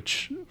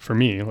 which for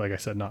me, like I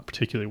said, not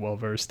particularly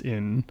well-versed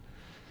in,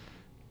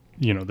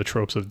 the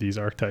tropes of these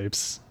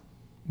archetypes,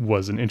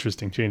 was an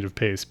interesting change of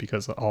pace,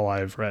 because all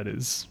I've read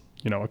is,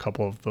 a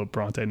couple of the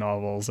Bronte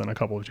novels and a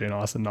couple of Jane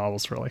Austen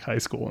novels for like high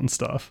school and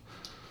stuff.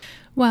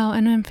 Well,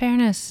 and in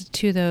fairness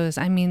to those,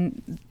 I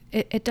mean,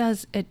 it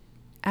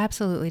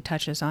absolutely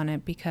touches on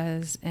it,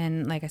 because,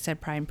 and like I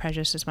said, Pride and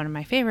Prejudice is one of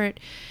my favorite.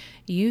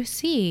 You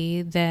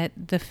see that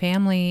the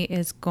family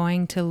is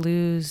going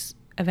to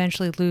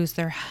eventually lose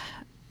their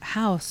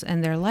house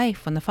and their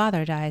life when the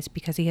father dies,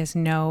 because he has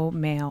no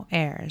male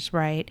heirs,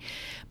 right?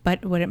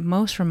 But what it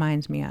most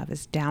reminds me of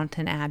is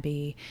Downton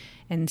Abbey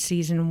in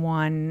season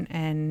 1,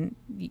 and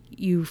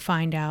you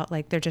find out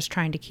like they're just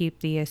trying to keep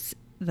the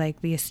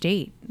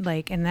estate,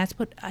 and that's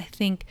what I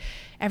think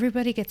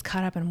everybody gets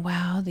caught up in.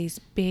 Wow, these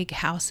big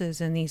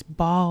houses and these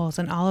balls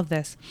and all of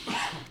this.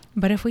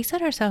 But if we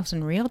set ourselves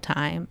in real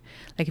time,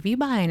 like if you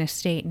buy an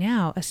estate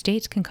now,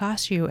 estates can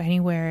cost you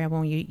anywhere,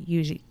 when you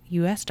use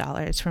US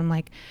dollars, from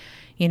like,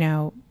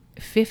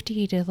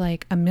 $50 to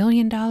like $1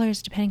 million,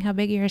 depending how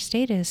big your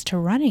estate is, to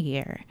run a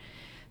year.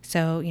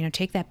 So,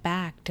 take that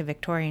back to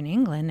Victorian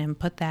England and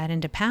put that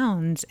into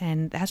pounds.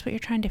 And that's what you're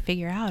trying to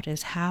figure out,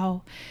 is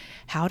how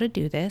to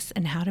do this,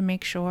 and how to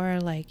make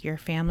sure like your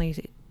family's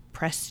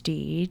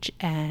prestige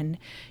and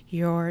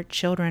your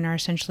children are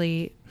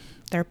essentially,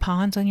 they're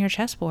pawns on your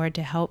chessboard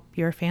to help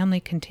your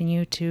family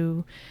continue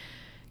to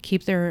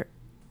keep their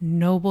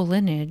noble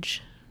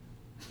lineage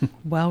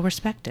well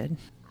respected.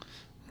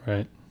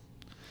 Right.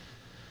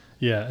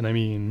 Yeah. And I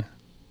mean,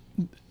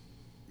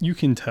 you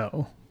can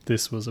tell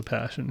this was a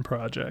passion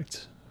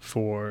project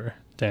for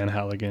Dan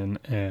Halligan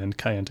and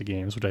Kayenta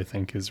Games, which I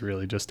think is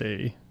really just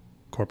a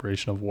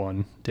corporation of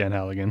one, Dan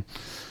Halligan.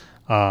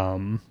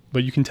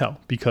 But you can tell,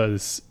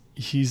 because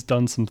he's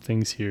done some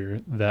things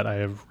here that I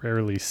have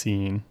rarely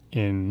seen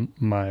in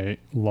my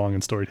long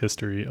and storied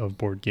history of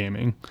board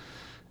gaming.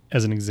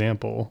 As an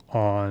example,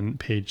 on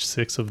page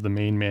 6 of the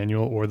main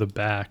manual, or the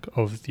back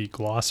of the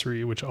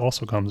glossary, which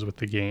also comes with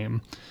the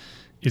game,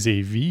 is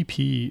a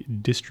VP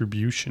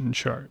distribution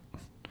chart.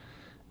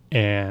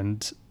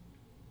 And,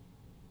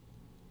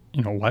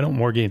 why don't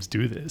more games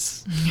do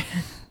this?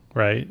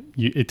 Right?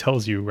 It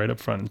tells you right up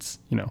front, it's,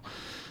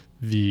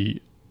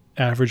 the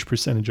average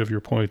percentage of your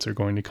points are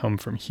going to come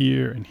from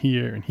here and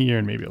here and here,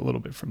 and maybe a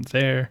little bit from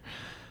there.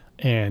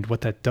 And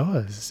what that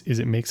does is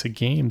it makes a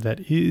game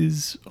that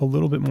is a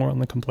little bit more on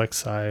the complex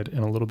side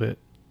and a little bit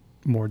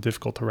more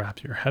difficult to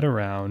wrap your head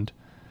around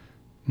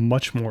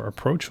much more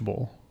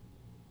approachable.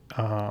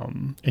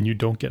 And you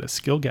don't get a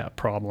skill gap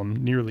problem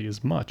nearly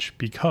as much,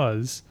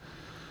 because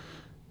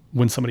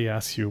when somebody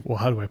asks you, well,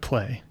 how do I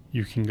play?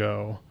 You can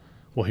go,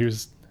 well,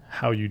 here's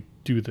how you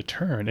do the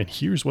turn, and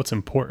here's what's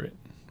important,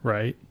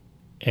 right?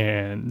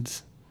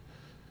 And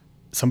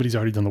somebody's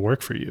already done the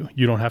work for you.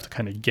 You don't have to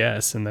kind of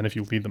guess, and then if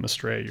you lead them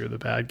astray, you're the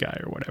bad guy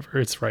or whatever.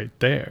 It's right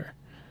there.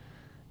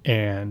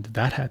 And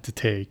that had to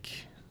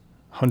take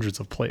hundreds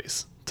of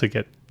plays to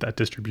get that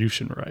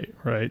distribution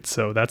right?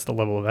 So that's the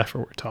level of effort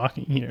we're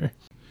talking here.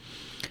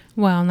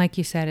 Well, and like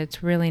you said,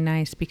 it's really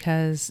nice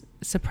because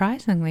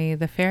surprisingly,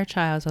 the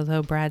Fairchilds,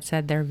 although Brad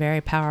said they're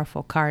very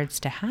powerful cards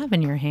to have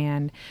in your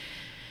hand,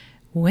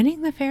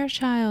 winning the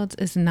Fairchilds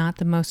is not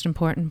the most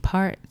important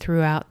part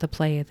throughout the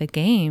play of the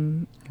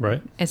game.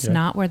 Right. It's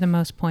not where the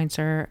most points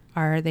are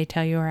they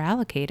tell you are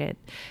allocated.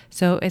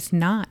 So it's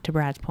not, to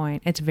Brad's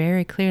point, it's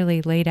very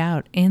clearly laid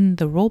out in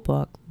the rule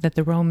book that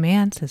the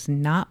romance is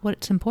not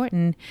what's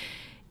important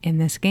in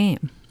this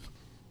game.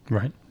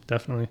 Right.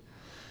 Definitely.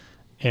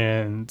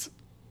 And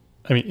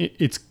I mean,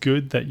 it's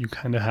good that you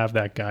kind of have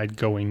that guide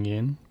going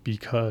in,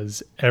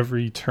 because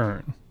every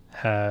turn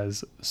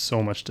has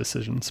so much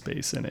decision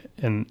space in it.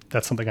 And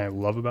that's something I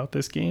love about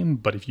this game.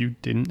 But if you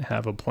didn't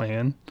have a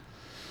plan,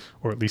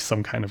 or at least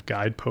some kind of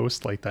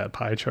guidepost like that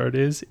pie chart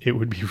is, it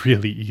would be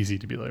really easy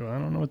to be like, well, I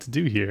don't know what to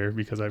do here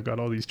because I've got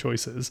all these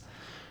choices,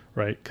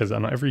 right? Because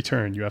on every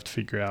turn, you have to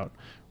figure out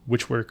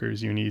which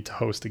workers you need to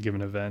host a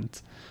given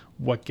event,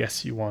 what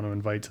guests you want to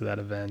invite to that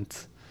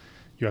event.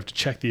 You have to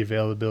check the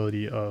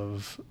availability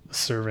of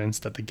servants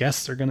that the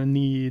guests are going to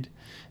need.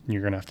 And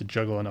you're going to have to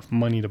juggle enough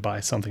money to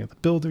buy something at the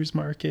builder's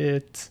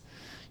market,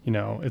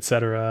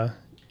 etc.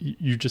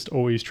 You're just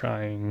always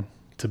trying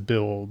to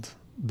build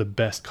the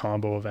best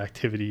combo of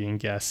activity and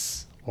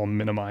guests while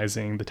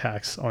minimizing the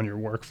tax on your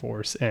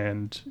workforce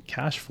and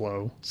cash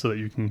flow so that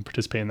you can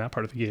participate in that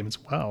part of the game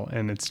as well.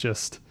 And it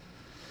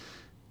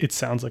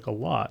sounds like a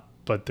lot,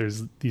 but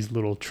there's these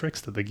little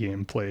tricks that the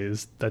game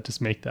plays that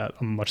just make that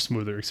a much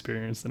smoother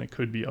experience than it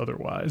could be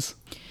otherwise.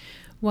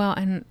 Well,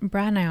 and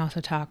Brad and I also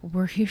talk,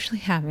 we're usually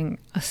having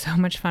so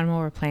much fun while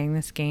we're playing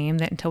this game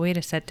that until we had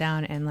to sit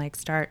down and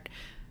start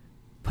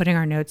putting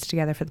our notes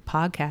together for the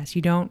podcast,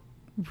 you don't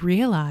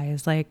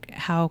realize like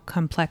how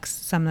complex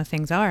some of the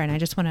things are. And I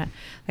just want to,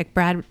 like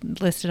Brad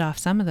listed off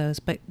some of those,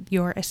 but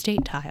your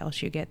estate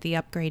tiles, you get the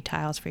upgrade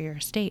tiles for your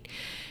estate,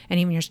 and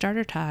even your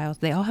starter tiles,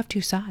 they all have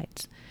two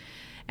sides.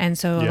 And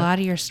so a lot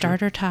of your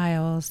starter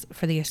tiles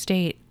for the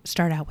estate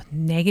start out with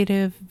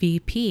negative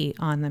VP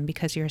on them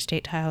because your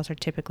estate tiles are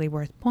typically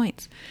worth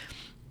points.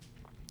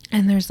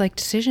 And there's like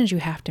decisions you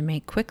have to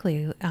make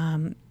quickly.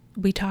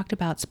 We talked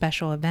about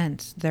special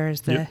events.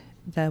 There's the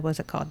what's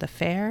it called? The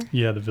fair?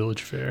 Yeah, the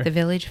village fair. The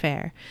village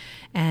fair.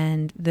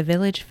 And the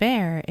village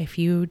fair, if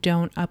you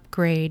don't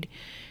upgrade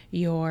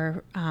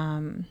your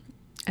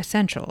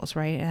essentials,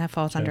 right? That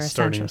falls under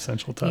starting essentials.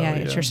 Essential tile. Yeah,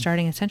 it's your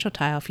starting essential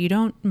tile. If you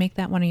don't make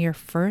that one of your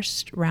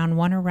first round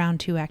 1 or round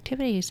 2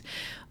 activities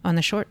on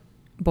the short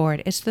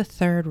board, it's the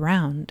third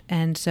round.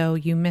 And so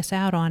you miss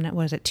out on,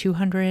 what is it,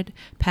 200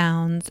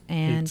 pounds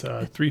and...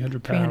 It's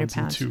 300 pounds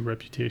and 2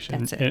 reputation.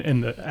 That's it.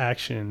 And the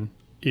action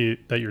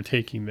that you're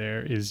taking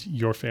there is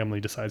your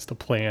family decides to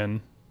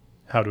plan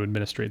how to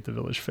administrate the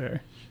village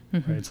fair.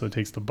 Mm-hmm. Right, so it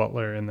takes the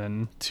butler and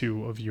then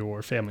 2 of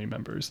your family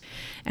members.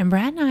 And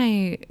Brad and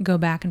I go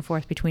back and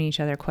forth between each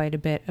other quite a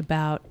bit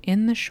about,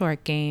 in the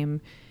short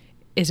game,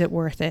 is it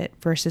worth it?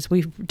 Versus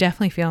we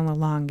definitely feel in the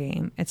long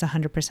game, it's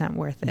 100%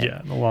 worth it.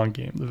 Yeah, in the long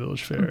game, the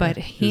village fair but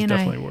is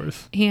definitely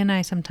worth. He and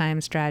I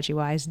sometimes,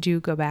 strategy-wise, do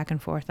go back and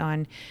forth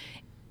on,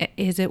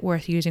 is it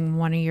worth using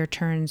one of your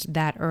turns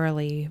that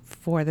early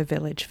for the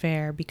village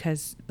fair?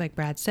 Because, like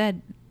Brad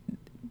said,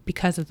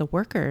 because of the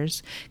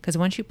workers, because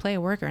once you play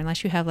a worker,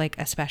 unless you have like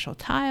a special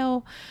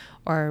tile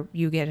or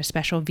you get a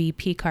special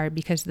VP card,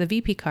 because the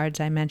VP cards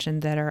I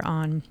mentioned that are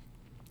on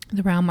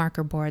the round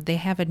marker board, they'll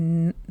have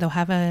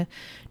a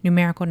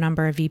numerical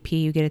number of VP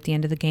you get at the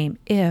end of the game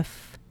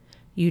if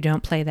you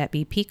don't play that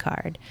VP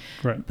card.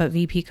 Right. But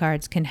VP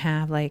cards can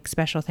have like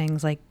special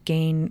things like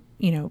gain,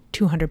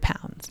 200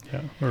 pounds.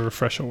 Yeah, or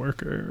refresh a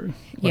worker or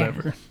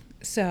whatever.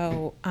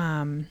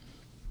 Yeah.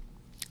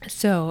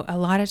 So a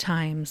lot of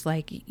times,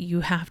 like,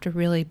 you have to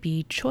really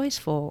be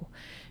choiceful,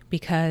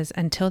 because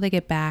until they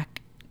get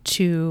back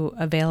to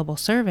available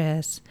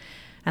service,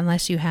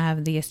 unless you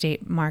have the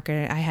estate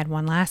marker, I had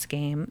one last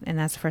game, and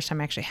that's the first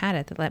time I actually had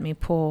it, that let me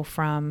pull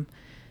from,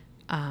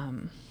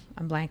 I'm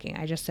blanking,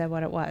 I just said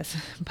what it was,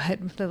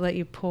 but they let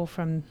you pull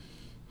from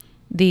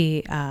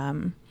the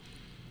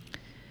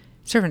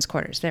servants'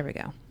 quarters. There we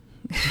go.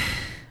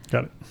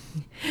 Got it.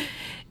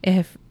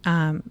 If,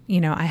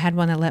 I had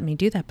one that let me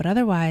do that, but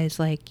otherwise,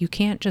 like, you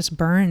can't just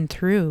burn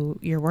through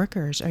your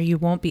workers or you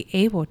won't be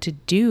able to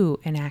do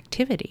an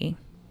activity.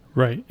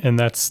 Right. And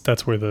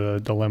that's where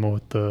the dilemma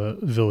with the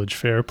village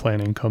fair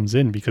planning comes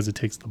in, because it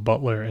takes the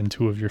butler and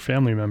 2 of your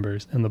family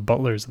members, and the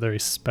butler is a very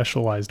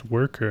specialized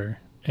worker,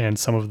 and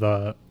some of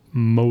the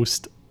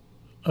most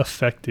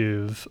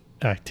effective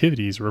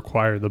activities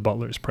require the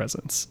butler's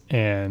presence.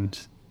 And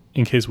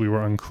in case we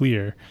were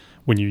unclear,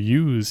 when you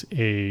use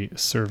a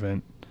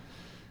servant,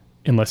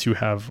 unless you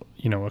have,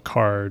 a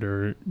card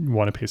or you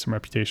want to pay some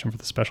reputation for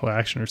the special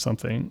action or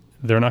something,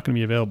 they're not going to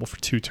be available for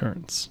 2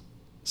 turns.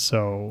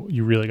 So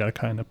you really got to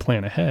kind of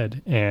plan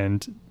ahead.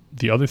 And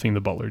the other thing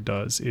the butler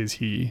does is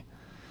he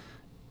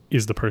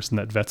is the person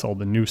that vets all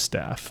the new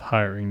staff,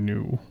 hiring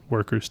new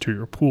workers to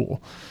your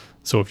pool.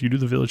 So if you do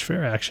the village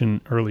fair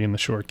action early in the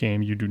short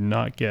game, you do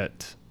not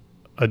get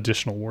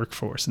additional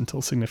workforce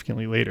until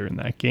significantly later in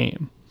that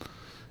game.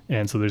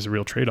 And so there's a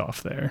real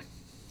trade-off there.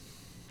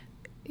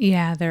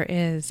 Yeah, there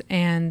is.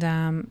 And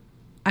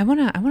I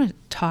want to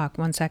talk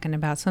 1 second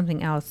about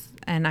something else.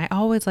 And I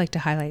always like to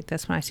highlight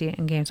this when I see it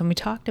in games. When we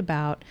talked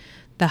about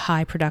the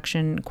high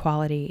production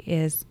quality,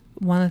 is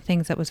one of the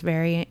things that was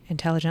very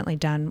intelligently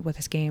done with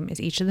this game is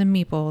each of the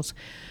meeples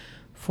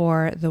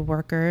for the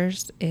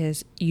workers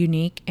is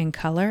unique in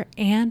color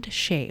and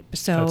shape.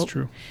 So that's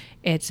true.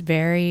 It's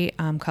very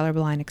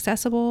colorblind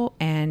accessible,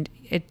 and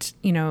it's,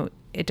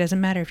 it doesn't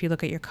matter if you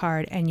look at your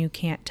card and you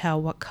can't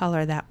tell what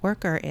color that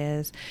worker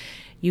is.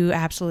 You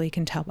absolutely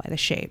can tell by the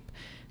shape.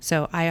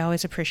 So I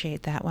always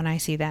appreciate that when I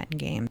see that in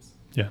games.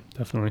 Yeah,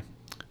 definitely.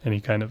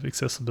 Any kind of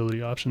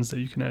accessibility options that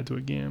you can add to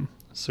a game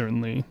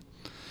certainly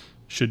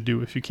should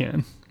do if you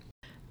can.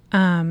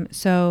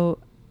 So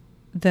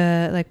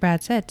like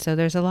Brad said, so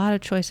there's a lot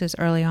of choices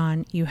early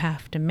on you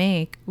have to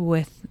make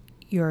with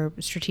your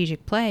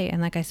strategic play.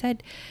 And like I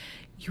said,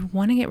 you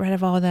want to get rid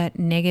of all that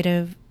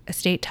negative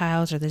estate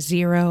tiles or the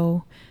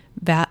 0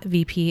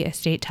 VP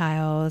estate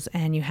tiles,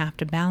 and you have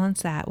to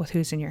balance that with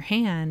who's in your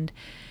hand.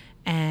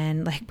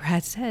 And like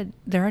Brad said,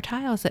 there are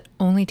tiles that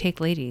only take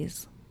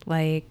ladies,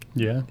 or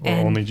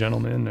only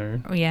gentlemen, or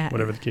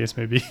whatever the case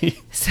may be.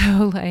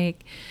 So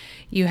like,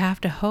 you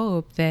have to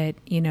hope that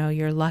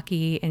you're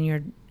lucky in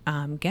your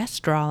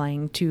guest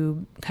drawing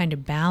to kind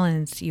of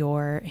balance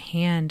your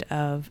hand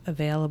of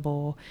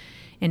available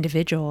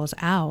individuals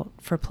out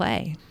for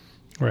play.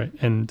 Right.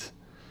 And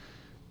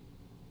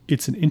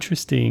it's an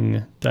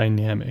interesting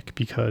dynamic,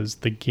 because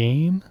the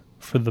game,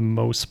 for the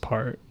most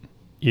part,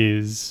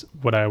 is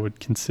what I would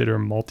consider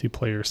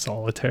multiplayer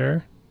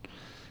solitaire.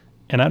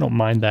 And I don't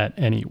mind that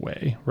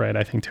anyway, right?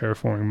 I think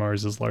Terraforming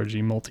Mars is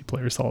largely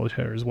multiplayer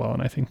solitaire as well,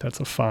 and I think that's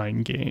a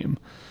fine game.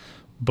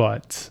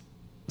 But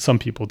some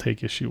people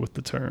take issue with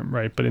the term,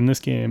 right? But in this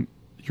game,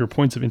 your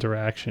points of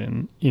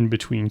interaction in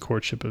between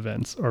courtship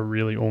events are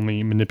really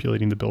only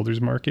manipulating the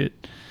builder's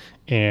market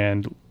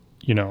and,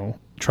 you know,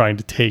 trying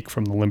to take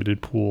from the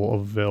limited pool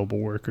of available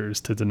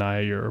workers to deny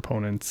your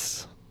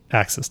opponents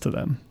access to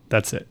them.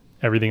 That's it.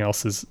 Everything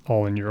else is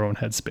all in your own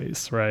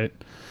headspace, right?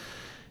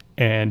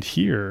 And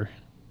here,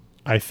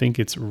 I think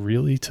it's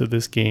really to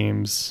this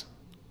game's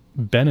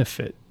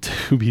benefit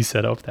to be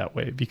set up that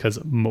way,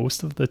 because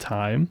most of the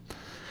time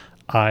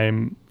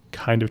I'm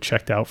kind of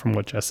checked out from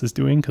what Jess is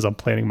doing because I'm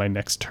planning my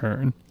next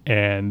turn.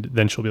 And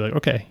then she'll be like,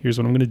 okay, here's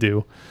what I'm going to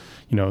do.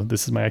 You know,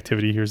 this is my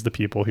activity. Here's the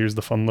people. Here's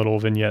the fun little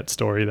vignette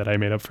story that I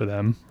made up for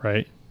them,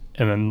 right?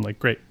 And then like,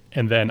 great.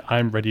 And then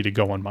I'm ready to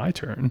go on my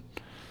turn.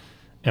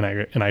 And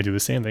I do the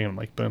same thing. I'm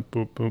like, boop,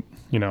 boop, boop,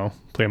 you know,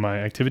 play my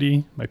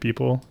activity, my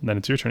people, and then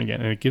it's your turn again.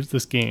 And it gives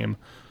this game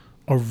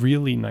a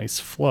really nice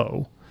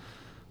flow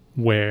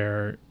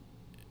where,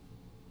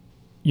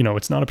 you know,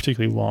 it's not a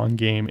particularly long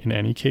game in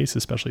any case,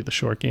 especially the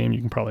short game. You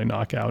can probably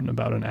knock out in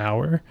about an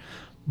hour,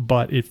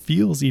 but it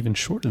feels even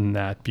shorter than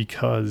that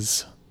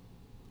because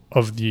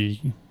of the,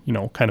 you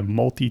know, kind of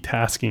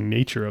multitasking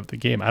nature of the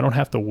game. I don't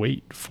have to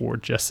wait for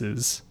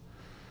Jess's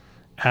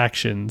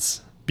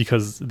actions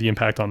because the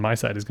impact on my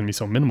side is going to be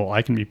so minimal.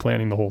 I can be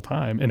planning the whole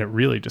time, and it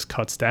really just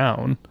cuts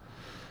down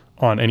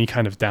on any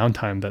kind of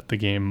downtime that the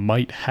game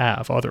might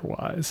have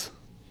otherwise.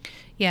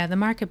 Yeah, the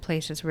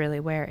marketplace is really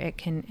where it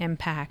can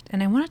impact.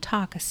 And I want to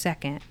talk a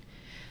second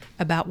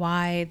about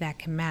why that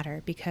can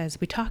matter,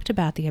 because we talked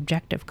about the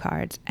objective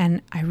cards,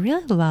 and I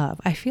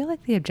feel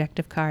like the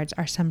objective cards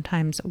are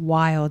sometimes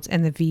wilds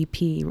in the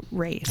VP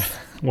race.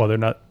 Well, they're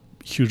not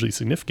hugely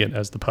significant,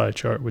 as the pie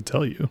chart would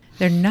tell you.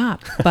 They're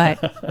not,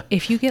 but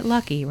if you get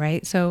lucky,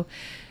 right? So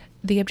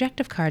the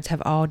objective cards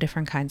have all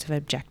different kinds of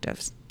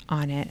objectives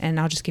on it, and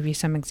I'll just give you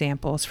some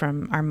examples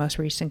from our most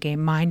recent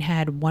game. Mine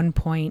had 1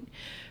 point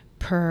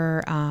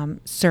per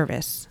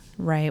service,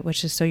 right?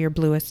 Which is so your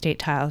blue estate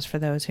tiles, for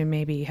those who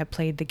maybe have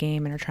played the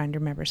game and are trying to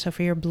remember. So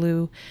for your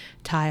blue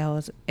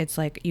tiles, it's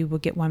like you will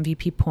get 1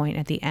 VP point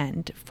at the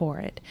end for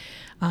it.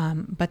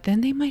 But then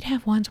they might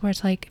have ones where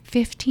it's like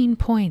 15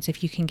 points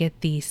if you can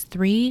get these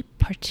 3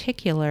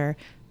 particular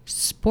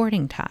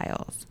sporting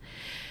tiles.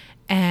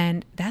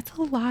 And that's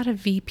a lot of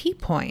VP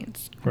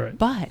points. Right.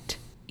 But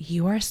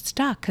you are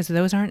stuck because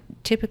those aren't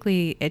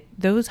typically,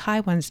 those high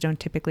ones don't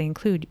typically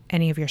include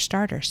any of your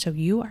starters. So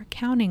you are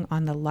counting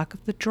on the luck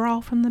of the draw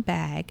from the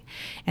bag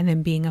and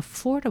then being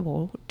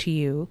affordable to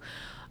you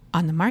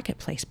on the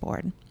marketplace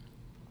board.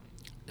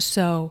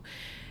 So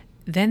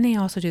then they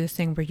also do this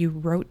thing where you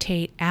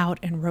rotate out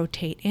and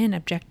rotate in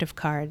objective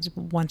cards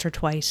once or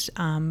twice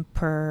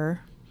per.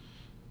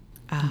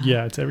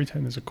 Yeah, it's every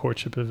time there's a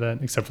courtship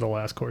event, except for the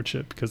last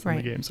courtship, because then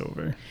the game's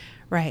over.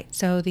 Right.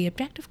 So the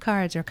objective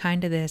cards are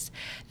kind of this,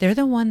 they're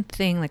the one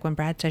thing, like when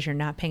Brad says you're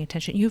not paying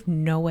attention, you have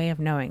no way of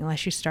knowing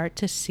unless you start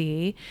to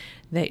see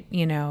that,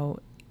 you know,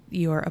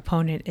 your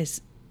opponent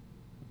is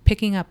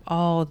picking up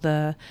all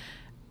the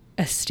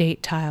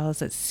estate tiles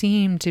that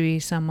seem to be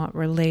somewhat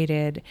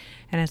related.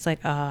 And it's like,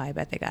 oh, I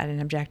bet they got an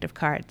objective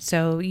card.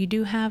 So you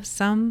do have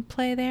some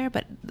play there,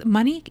 but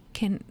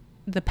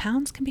the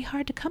pounds can be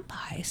hard to come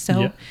by.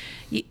 So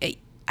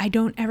I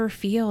don't ever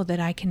feel that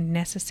I can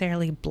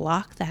necessarily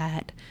block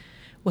that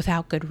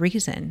without good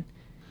reason.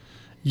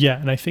 Yeah,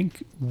 and I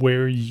think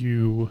where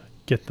you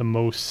get the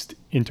most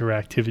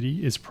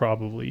interactivity is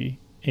probably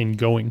in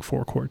going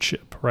for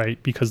courtship,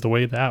 right? Because the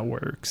way that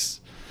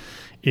works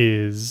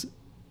is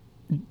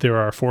there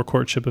are 4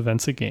 courtship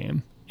events a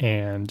game,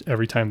 and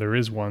every time there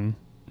is one,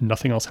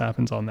 nothing else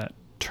happens on that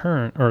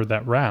turn or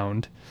that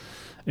round.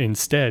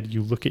 Instead,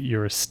 you look at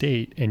your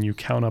estate and you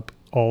count up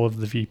all of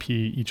the VP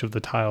each of the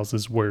tiles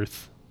is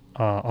worth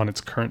on its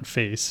current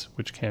face,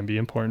 which can be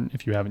important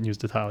if you haven't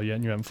used a tile yet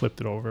and you haven't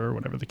flipped it over or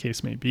whatever the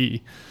case may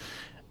be.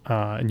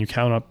 And you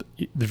count up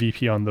the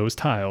VP on those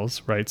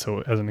tiles, right?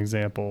 So as an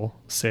example,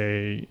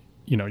 say,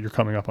 you know, you're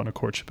coming up on a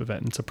courtship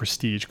event. And it's a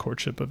prestige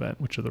courtship event,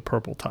 which are the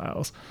purple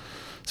tiles.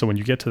 So when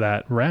you get to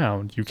that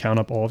round, you count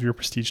up all of your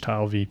prestige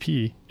tile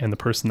VP, and the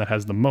person that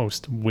has the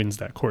most wins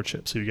that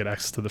courtship. So you get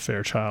access to the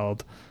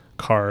Fairchild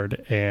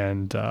card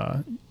and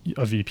a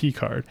VP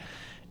card.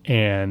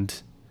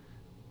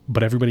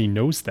 But everybody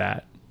knows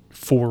that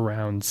 4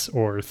 rounds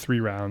or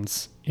 3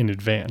 rounds in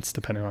advance,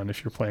 depending on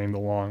if you're playing the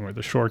long or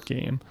the short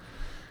game.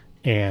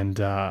 And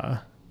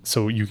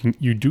so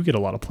you do get a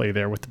lot of play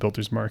there with the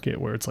builder's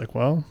market, where it's like,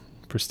 well,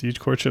 prestige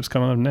courtship's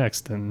coming up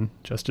next, and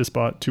just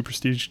bought 2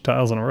 prestige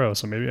tiles in a row,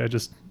 so maybe I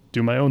just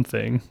do my own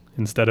thing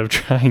instead of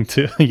trying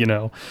to, you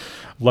know,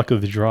 luck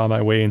of the draw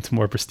my way into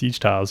more prestige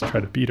tiles to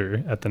try to beat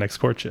her at the next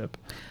courtship.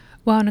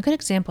 Well, and a good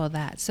example of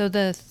that. So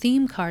the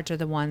theme cards are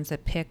the ones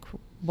that pick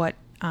what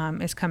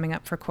is coming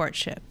up for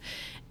courtship.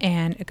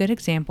 And a good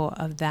example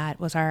of that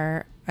was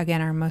our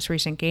most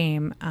recent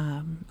game.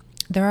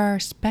 There are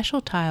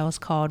special tiles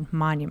called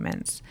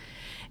monuments.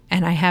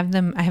 And I have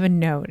a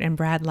note, and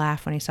Brad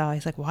laughed when he saw it.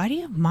 He's like, why do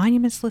you have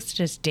monuments listed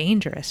as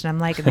dangerous? And I'm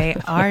like, they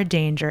are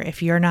danger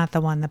if you're not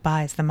the one that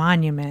buys the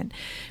monument,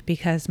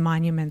 because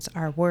monuments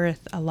are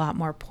worth a lot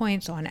more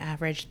points on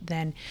average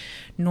than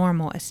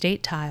normal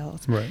estate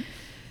tiles. Right.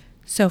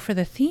 So for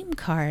the theme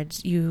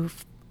cards, you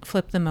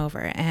flip them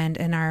over. And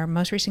in our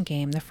most recent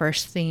game, the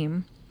first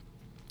theme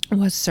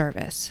was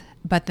service.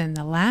 But then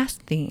the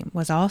last theme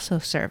was also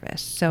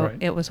service. So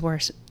it was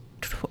worth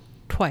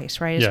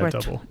twice, right? It's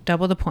worth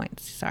double the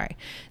points. Sorry.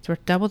 It's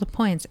worth double the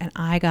points, and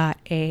I got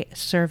a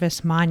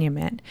service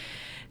monument.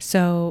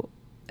 So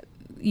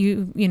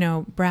you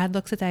know, Brad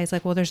looks at that. He's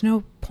like, well, there's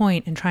no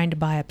point in trying to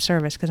buy up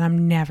service because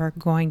I'm never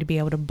going to be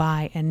able to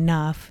buy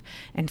enough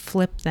and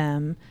flip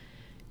them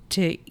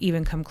to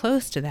even come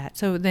close to that.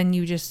 So then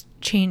you just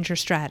change your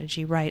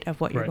strategy, right, of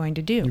what you're going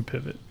to do. You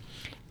pivot.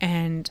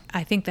 And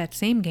I think that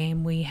same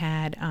game we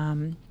had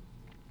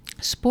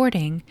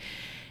sporting,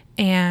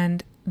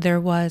 and there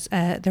was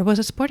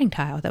a sporting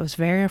tile that was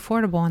very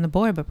affordable on the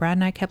board, but Brad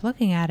and I kept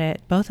looking at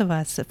it, both of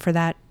us, for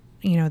that,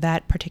 you know,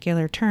 that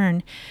particular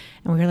turn,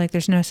 and we were like,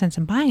 there's no sense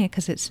in buying it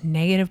because it's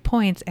negative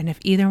points, and if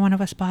either one of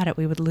us bought it,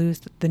 we would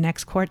lose the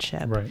next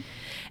courtship. Right.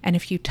 And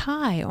if you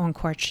tie on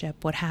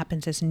courtship, what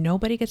happens is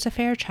nobody gets a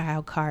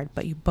Fairchild card,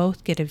 but you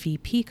both get a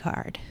VP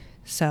card.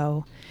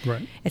 So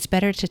it's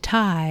better to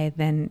tie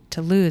than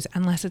to lose,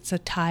 unless it's a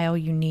tile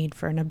you need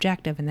for an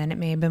objective, and then it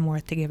may have been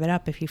worth to give it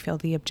up if you feel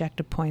the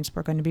objective points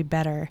were going to be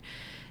better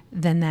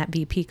than that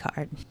VP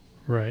card.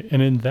 Right.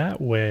 And in that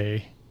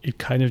way, it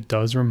kind of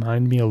does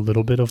remind me a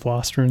little bit of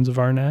Lost Ruins of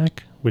Arnak,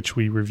 which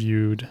we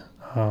reviewed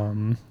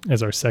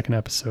as our second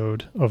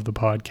episode of the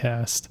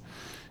podcast.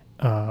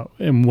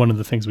 And one of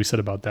the things we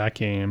said about that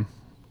game,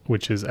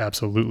 which is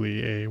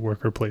absolutely a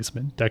worker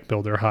placement deck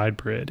builder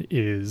hybrid,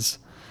 is,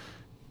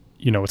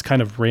 you know, it's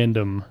kind of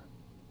random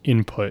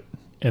input,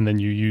 and then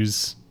you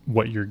use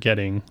what you're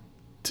getting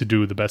to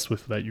do the best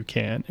with that you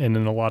can. And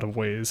in a lot of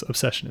ways,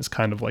 Obsession is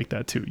kind of like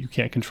that too. You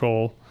can't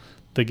control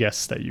the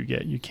guests that you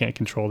get. You can't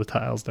control the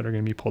tiles that are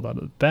going to be pulled out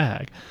of the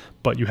bag,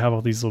 but you have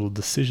all these little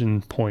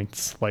decision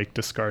points, like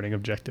discarding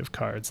objective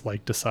cards,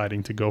 like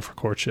deciding to go for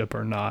courtship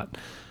or not,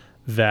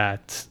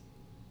 that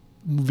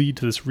lead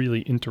to this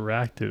really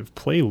interactive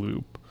play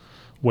loop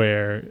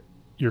where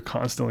you're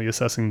constantly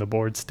assessing the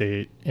board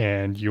state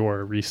and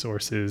your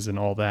resources and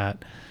all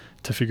that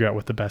to figure out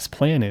what the best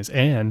plan is.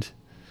 And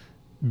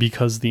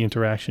because the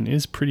interaction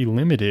is pretty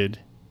limited,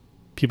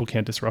 people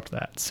can't disrupt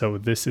that. So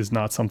this is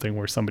not something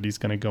where somebody's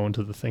going to go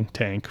into the think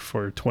tank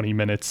for 20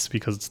 minutes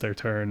because it's their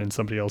turn and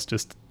somebody else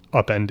just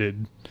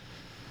upended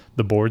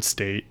the board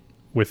state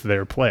with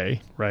their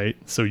play, right?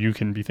 So you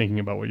can be thinking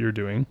about what you're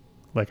doing,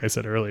 like I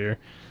said earlier,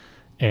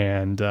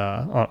 and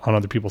on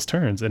other people's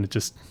turns, and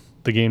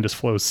the game just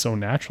flows so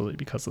naturally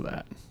because of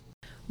that.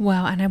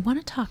 Well, and I want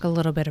to talk a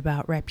little bit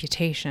about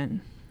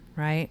reputation,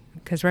 right?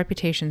 Because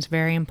reputation is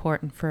very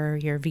important for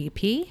your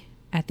VP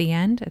at the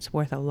end. It's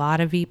worth a lot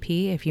of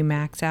VP if you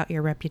max out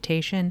your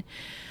reputation.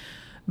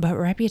 But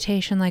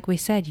reputation, like we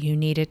said, you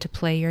need it to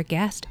play your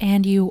guest,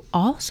 and you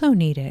also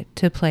need it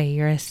to play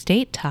your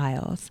estate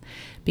tiles,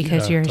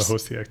 because to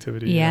host the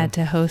activity. Yeah,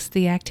 to host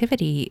the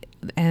activity.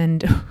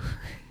 And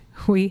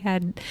we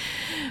had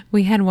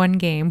one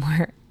game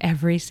where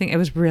it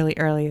was really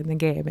early in the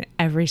game, and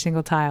every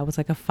single tile was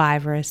like a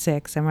 5 or a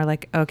 6, and we're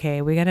like,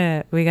 okay, we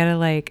gotta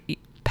like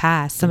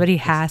pass. Somebody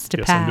has to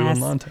pass. I'm doing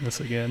lawn tennis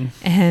again.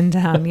 And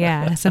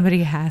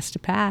somebody has to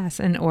pass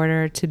in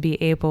order to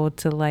be able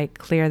to like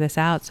clear this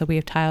out, so we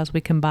have tiles we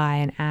can buy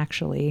and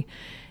actually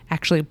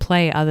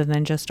play other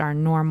than just our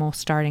normal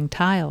starting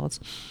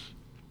tiles.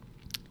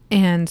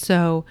 And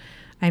so,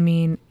 I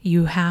mean,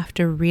 you have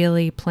to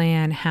really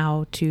plan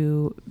how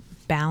to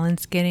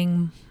balance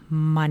getting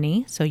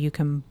money so you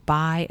can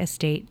buy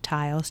estate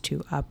tiles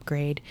to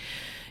upgrade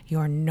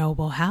your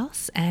noble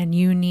house, and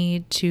you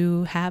need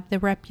to have the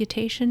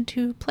reputation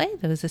to play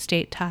those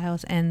estate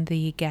tiles and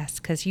the guests,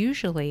 because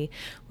usually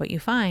what you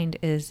find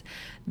is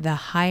the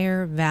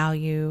higher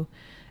value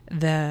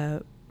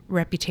the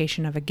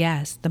reputation of a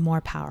guest, the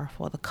more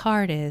powerful the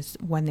card is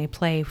when they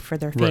play for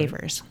their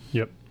favors. Right.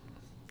 Yep,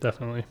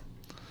 definitely.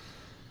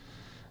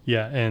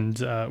 Yeah,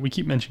 and we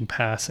keep mentioning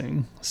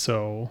passing,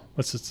 so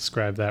let's just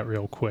describe that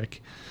real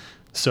quick.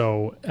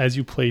 So as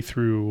you play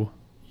through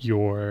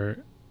your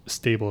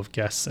stable of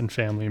guests and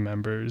family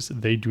members,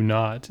 they do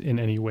not in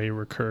any way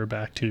recur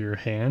back to your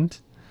hand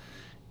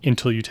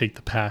until you take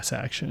the pass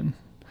action.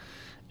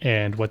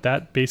 And what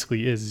that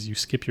basically is you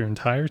skip your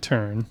entire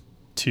turn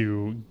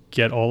to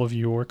get all of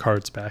your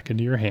cards back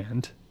into your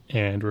hand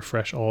and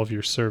refresh all of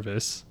your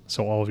service,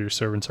 so all of your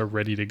servants are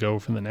ready to go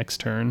for the next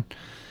turn.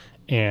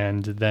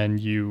 And then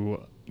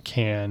you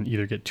can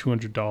either get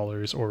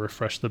 $200 or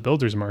refresh the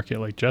builder's market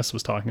like Jess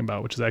was talking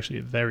about, which is actually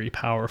a very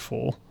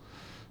powerful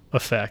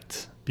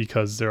effect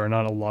because there are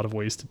not a lot of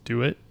ways to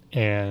do it.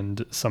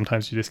 And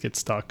sometimes you just get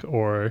stuck,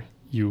 or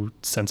you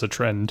sense a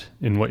trend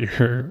in what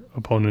your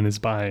opponent is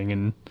buying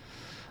and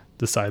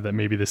decide that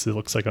maybe this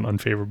looks like an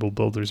unfavorable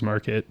builder's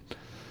market.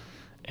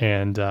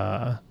 And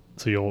so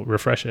you'll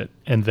refresh it.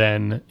 And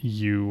then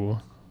you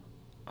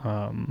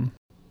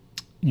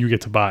you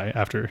get to buy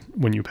after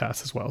when you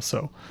pass as well.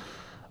 So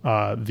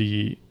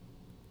the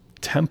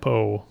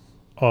tempo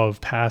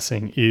of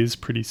passing is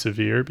pretty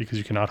severe because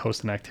you cannot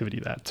host an activity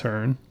that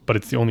turn, but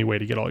it's the only way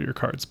to get all your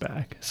cards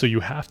back. So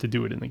you have to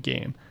do it in the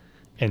game.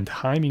 And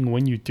timing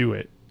when you do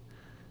it,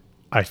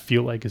 I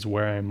feel like is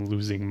where I'm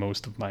losing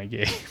most of my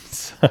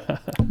games.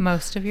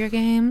 Most of your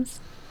games?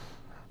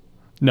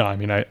 No, I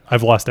mean,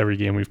 I've lost every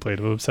game we've played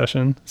of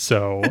Obsession.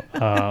 So,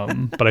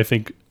 but I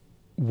think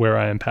where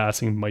I am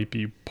passing might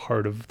be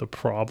part of the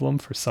problem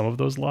for some of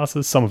those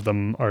losses. Some of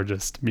them are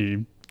just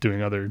me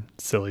doing other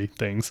silly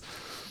things.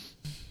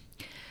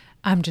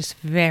 I'm just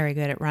very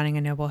good at running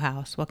a noble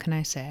house. What can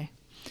I say?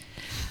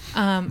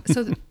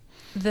 So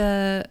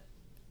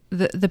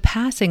the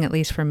passing, at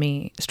least for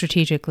me,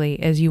 strategically,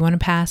 is you want to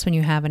pass when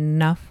you have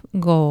enough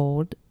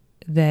gold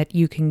that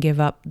you can give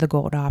up the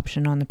gold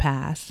option on the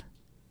pass.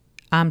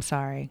 I'm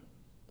sorry.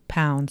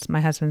 Pounds.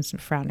 My husband's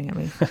frowning at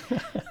me.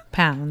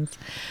 Pounds.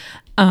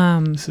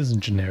 This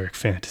isn't generic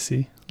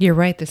fantasy. You're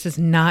right. This is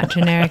not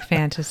generic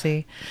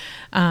fantasy.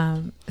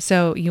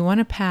 So you want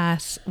to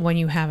pass when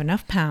you have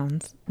enough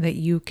pounds that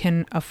you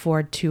can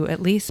afford to at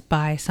least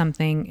buy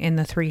something in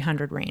the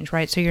 300 range,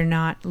 right? So you're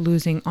not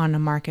losing on a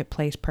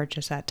marketplace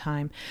purchase at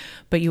time,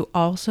 but you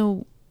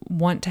also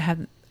want to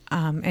have,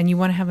 and you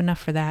want to have enough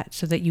for that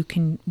so that you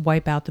can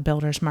wipe out the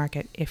builder's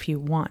market if you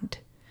want.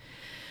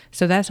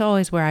 So that's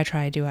always where I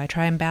try to do. I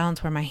try and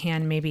balance where my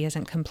hand maybe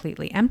isn't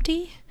completely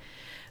empty,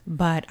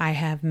 but I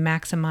have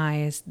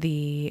maximized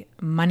the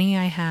money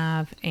I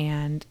have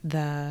and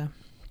the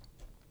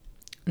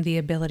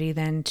ability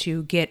then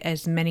to get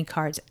as many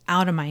cards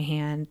out of my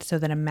hand so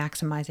that I'm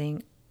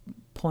maximizing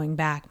pulling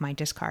back my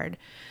discard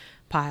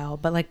pile.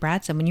 But like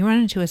Brad said, when you run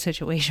into a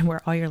situation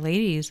where all your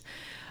ladies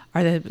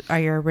are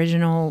your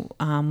original,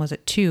 was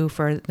it 2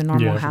 for the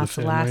normal house?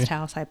 The last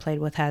house I played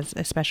with has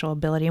a special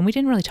ability, and we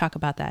didn't really talk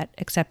about that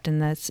except in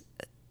this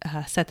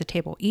set the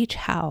table. Each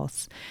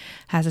house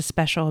has a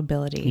special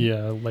ability.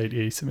 Yeah, light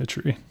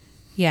asymmetry.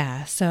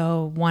 Yeah,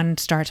 so one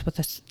starts with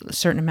a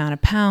certain amount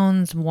of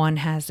pounds. One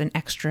has an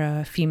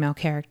extra female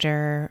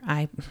character.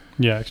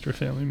 Extra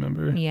family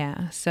member.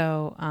 Yeah,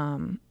 so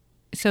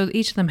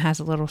each of them has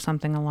a little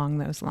something along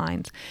those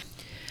lines.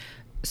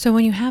 So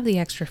when you have the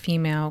extra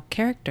female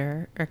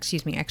character,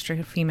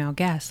 extra female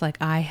guest like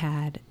I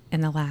had in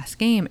the last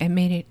game, it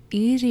made it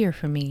easier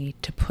for me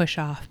to push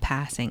off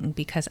passing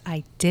because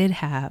I did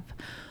have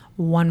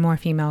one more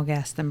female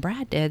guest than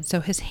Brad did. So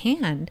his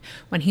hand,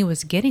 when he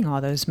was getting all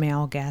those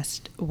male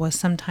guests, was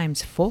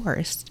sometimes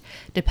forced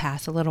to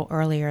pass a little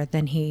earlier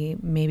than he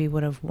maybe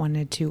would have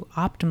wanted to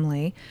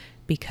optimally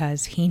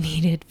because he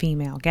needed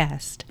female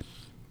guests.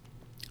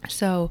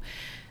 So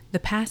the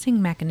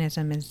passing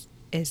mechanism is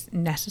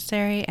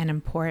necessary and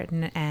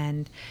important,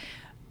 and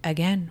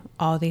again,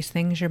 all these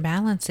things you're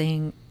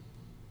balancing,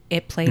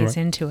 it plays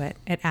into it.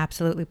 It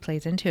absolutely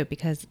plays into it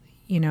because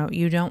you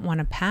don't want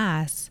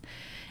to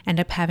end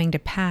up having to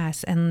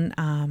pass. And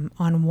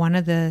on one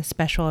of the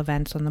special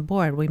events on the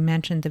board, we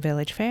mentioned the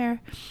village fair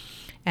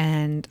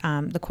and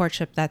the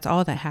courtship. That's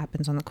all that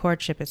happens on the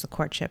courtship is the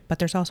courtship, but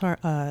there's also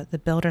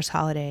the builder's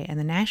holiday and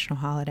the national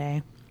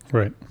holiday,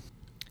 right?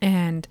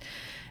 And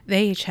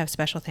they each have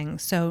special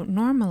things. So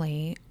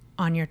normally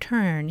on your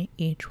turn,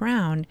 each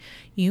round,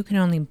 you can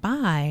only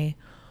buy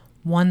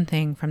one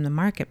thing from the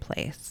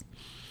marketplace,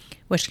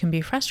 which can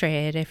be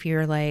frustrated if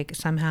you're like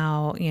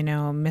somehow,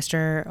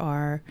 Mr.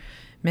 or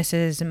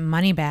Mrs.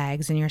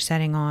 Moneybags and you're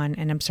setting on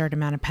an absurd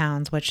amount of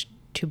pounds, which,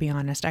 to be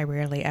honest, I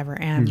rarely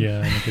ever am.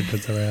 Yeah, I don't think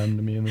that's ever happened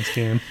to me in this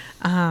game.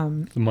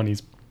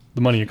 The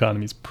money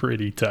economy is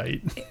pretty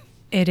tight.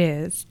 It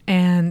is.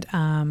 And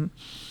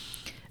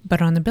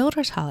but on the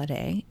builder's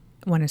holiday,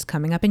 when it's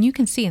coming up, and you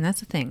can see, and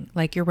that's the thing,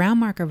 like your round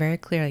marker very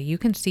clearly, you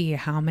can see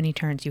how many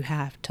turns you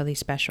have till these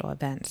special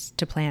events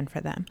to plan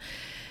for them.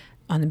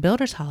 On the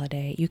builder's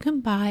holiday, you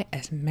can buy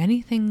as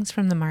many things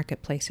from the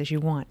marketplace as you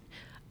want.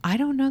 I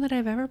don't know that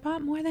I've ever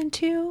bought more than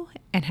 2,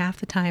 and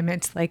half the time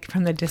it's like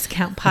from the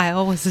discount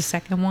pile was the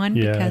second one.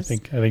 Yeah, because, I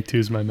think 2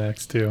 is my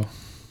max too.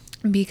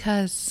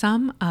 Because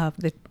some of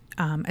the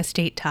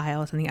estate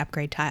tiles and the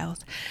upgrade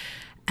tiles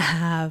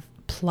have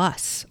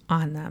plus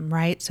on them,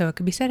 right? So it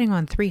could be setting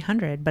on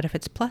 300, but if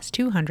it's plus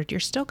 200, you're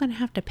still going to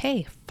have to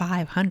pay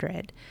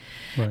 500.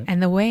 Right.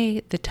 And the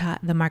way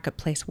the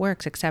marketplace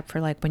works, except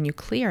for like when you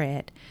clear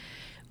it,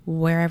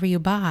 wherever you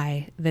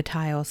buy, the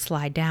tiles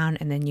slide down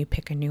and then you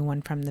pick a new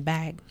one from the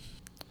bag.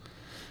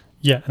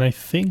 Yeah, and I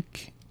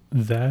think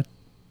that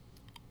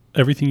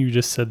everything you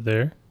just said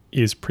there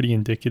is pretty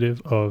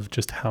indicative of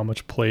just how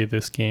much play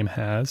this game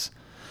has.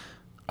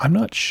 I'm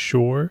not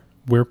sure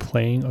we're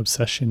playing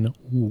Obsession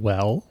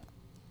well,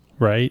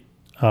 right?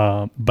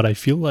 But I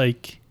feel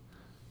like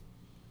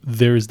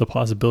there's the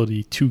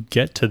possibility to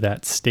get to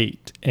that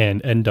state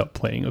and end up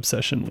playing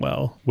Obsession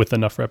well with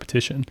enough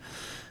repetition.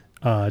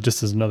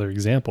 Just as another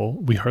example,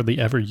 we hardly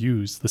ever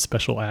use the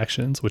special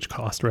actions which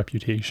cost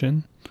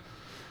reputation.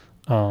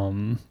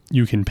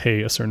 You can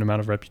pay a certain amount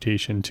of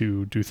reputation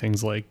to do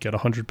things like get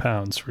 100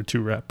 pounds for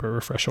 2 rep or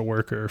refresh a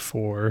worker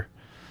for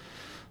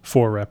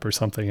 4 rep or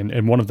something,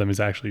 and one of them is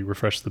actually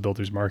Refresh the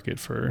Builder's Market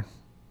for,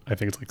 I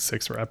think it's like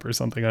 6 rep or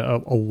something,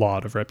 a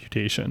lot of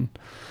reputation.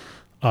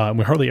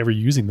 We're hardly ever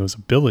using those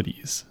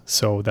abilities,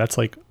 so that's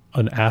like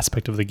an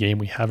aspect of the game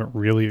we haven't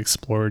really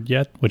explored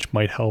yet, which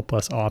might help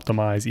us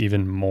optimize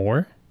even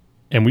more.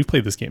 And we've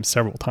played this game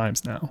several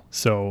times now,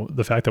 so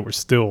the fact that we're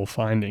still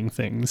finding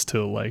things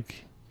to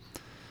like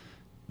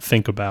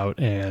think about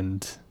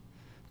and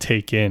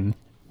take in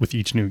with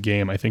each new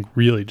game, I think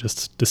really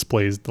just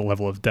displays the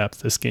level of depth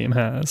this game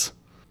has.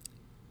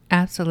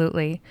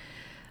 Absolutely.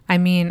 I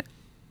mean,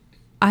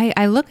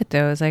 I look at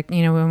those, like,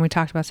 you know, when we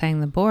talked about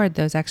setting the board,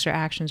 those extra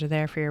actions are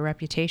there for your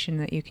reputation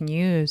that you can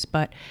use.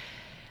 But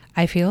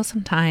I feel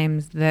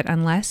sometimes that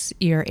unless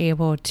you're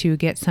able to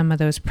get some of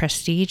those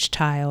prestige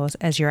tiles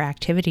as your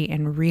activity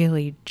and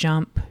really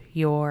jump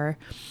your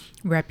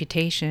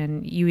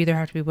reputation, you either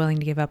have to be willing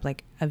to give up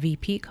like a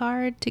VP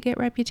card to get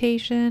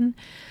reputation.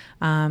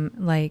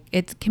 Like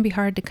it can be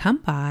hard to come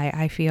by,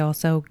 I feel.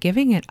 So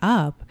giving it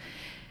up,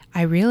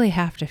 I really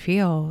have to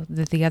feel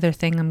that the other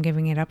thing I'm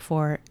giving it up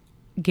for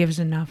gives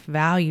enough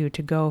value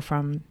to go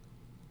from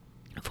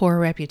 4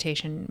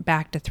 reputation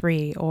back to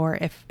 3, or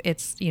if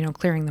it's, you know,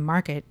 clearing the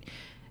market,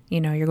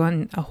 you know, you're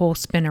going a whole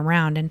spin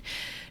around. And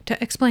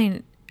to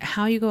explain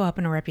how you go up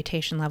in a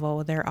reputation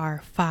level, there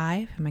are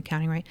 5, am I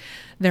counting right?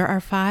 There are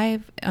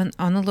 5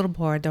 on the little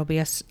board. There'll be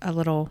a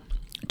little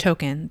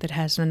token that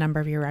has the number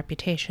of your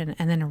reputation,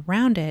 and then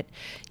around it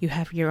you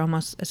have your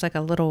it's like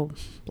a little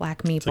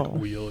black meeple. It's like a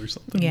wheel or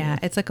something. Yeah,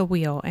 it's like a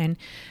wheel, and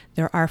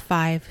there are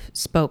 5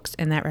 spokes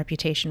in that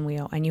reputation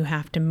wheel, and you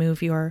have to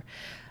move your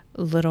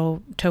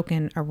little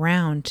token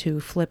around to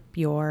flip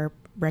your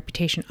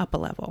reputation up a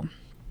level.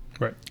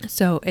 Right.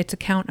 So it's a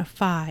count of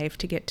 5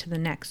 to get to the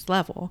next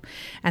level.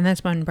 And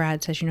that's when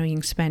Brad says, you know, you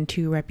can spend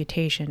 2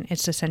 reputation.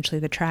 It's essentially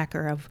the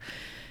tracker of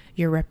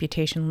your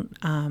reputation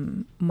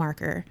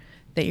marker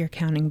that you're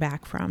counting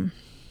back from.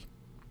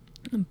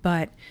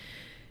 But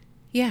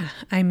yeah,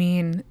 I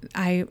mean,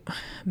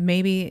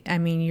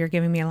 you're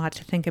giving me a lot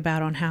to think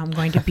about on how I'm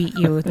going to beat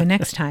you the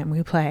next time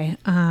we play.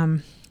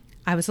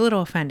 I was a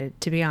little offended,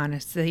 to be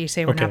honest, that you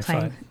say we're not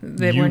playing.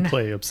 That you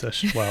play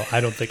Obsession well. I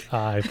don't think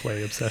I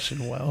play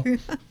Obsession well.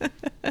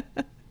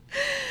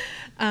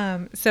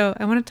 So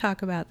I want to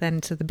talk about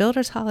then, so the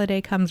Builder's Holiday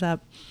comes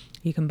up.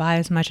 You can buy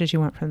as much as you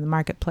want from the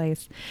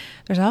marketplace.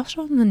 There's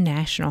also the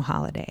National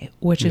Holiday,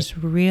 which is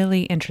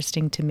really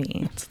interesting to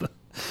me. It's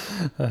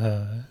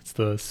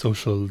the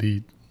social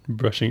elite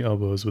brushing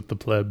elbows with the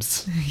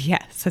plebs.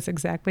 Yes, that's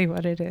exactly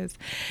what it is.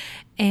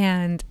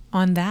 And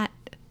on that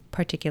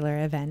particular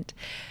event,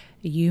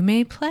 you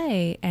may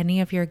play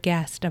any of your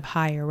guests of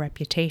higher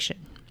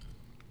reputation.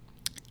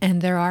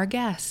 And there are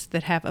guests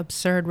that have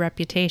absurd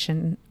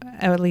reputation,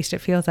 or at least it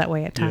feels that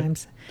way at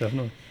times. Yeah,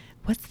 definitely.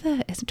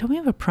 Don't we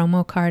have a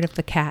promo card of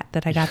the cat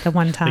that I got the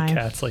one time? The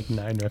cat's like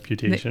 9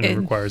 reputation. It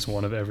requires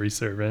 1 of every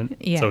servant.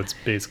 Yeah. So it's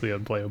basically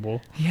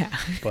unplayable. Yeah.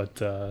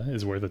 But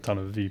is worth a ton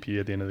of VP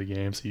at the end of the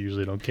game, so you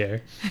usually don't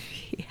care.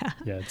 Yeah.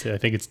 Yeah, I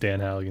think it's Dan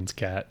Halligan's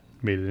cat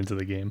made it into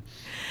the game.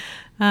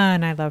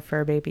 And I love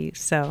fur babies,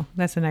 so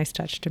that's a nice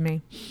touch to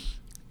me.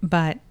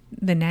 But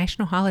the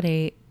National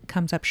Holiday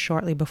comes up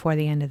shortly before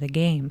the end of the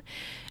game.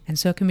 And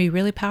so it can be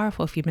really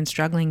powerful if you've been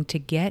struggling to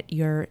get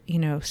your,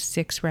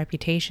 6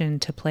 reputation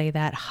to play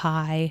that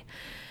high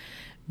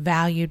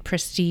valued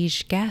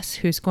prestige guest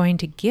who's going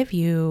to give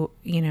you,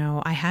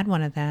 I had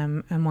one of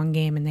them in one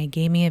game and they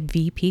gave me a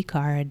VP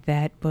card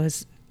that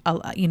was,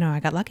 I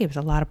got lucky. It was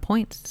a lot of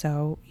points.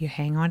 So you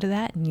hang on to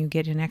that and you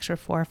get an extra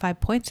 4 or 5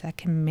 points that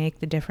can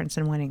make the difference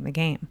in winning the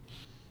game.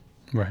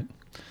 Right.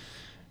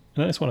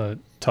 And I just want to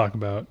talk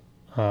about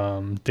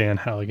Dan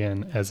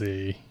Halligan as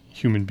a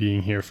human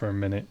being here for a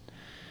minute.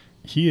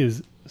 He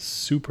is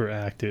super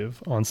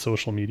active on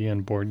social media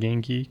and Board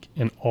Game Geek,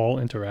 and all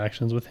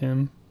interactions with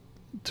him,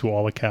 to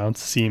all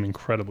accounts, seem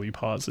incredibly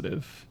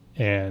positive.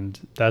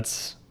 And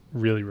that's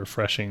really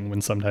refreshing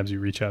when sometimes you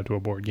reach out to a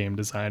board game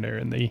designer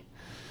and they,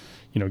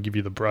 give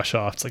you the brush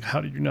off. It's like,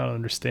 how did you not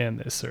understand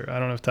this? Or I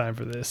don't have time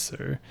for this.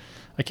 Or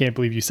I can't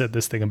believe you said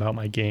this thing about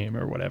my game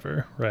or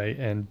whatever. Right.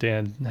 And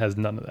Dan has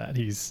none of that.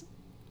 He's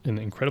an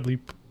incredibly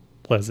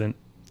pleasant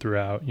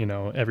throughout,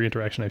 every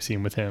interaction I've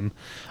seen with him.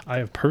 I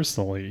have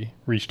personally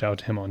reached out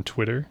to him on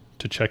Twitter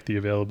to check the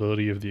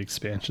availability of the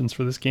expansions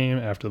for this game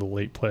after the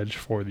late pledge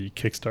for the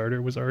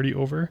Kickstarter was already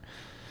over.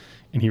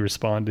 And he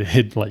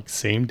responded like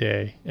same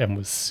day and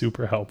was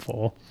super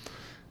helpful.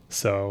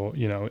 So,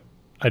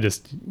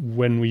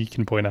 when we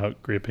can point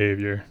out great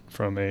behavior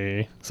from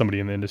somebody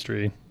in the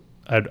industry,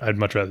 I'd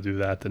much rather do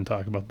that than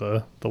talk about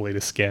the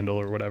latest scandal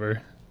or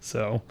whatever.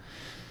 So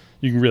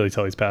you can really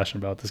tell he's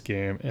passionate about this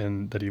game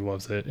and that he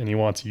loves it, and he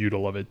wants you to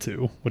love it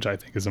too, which I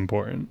think is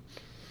important.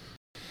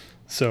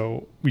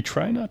 So we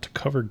try not to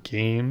cover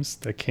games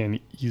that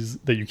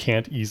you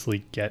can't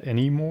easily get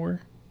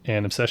anymore,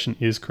 and Obsession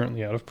is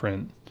currently out of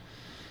print.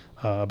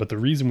 But the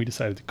reason we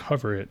decided to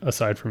cover it,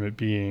 aside from it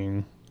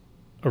being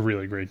a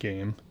really great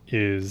game,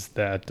 is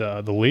that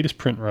the latest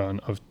print run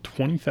of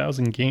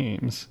 20,000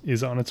 games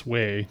is on its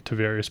way to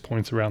various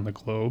points around the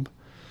globe.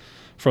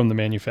 from the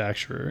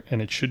manufacturer,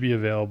 and it should be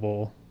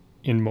available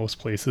in most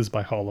places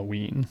by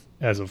Halloween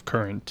as of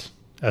current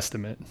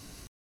estimate.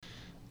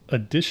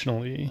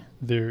 Additionally,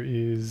 there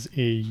is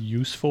a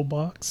useful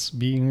box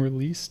being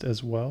released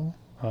as well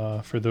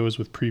for those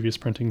with previous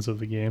printings of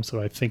the game.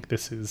 So I think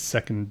this is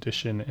second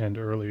edition and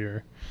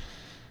earlier.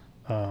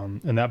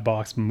 And that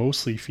box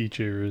mostly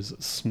features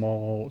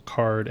small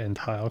card and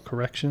tile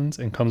corrections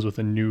and comes with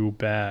a new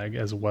bag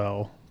as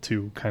well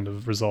to kind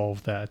of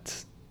resolve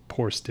that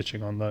poor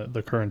stitching on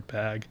the current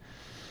bag.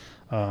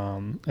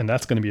 And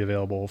that's going to be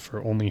available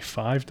for only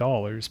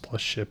 $5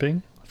 plus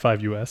shipping,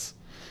 $5 US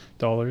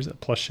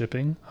plus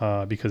shipping,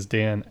 because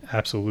Dan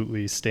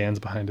absolutely stands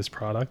behind his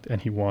product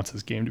and he wants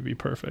his game to be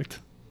perfect.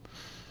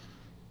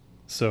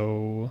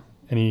 So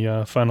any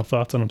final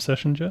thoughts on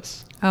Obsession,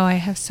 Jess? Oh, I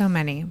have so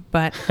many,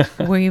 but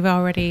we've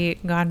already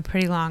gone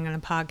pretty long on a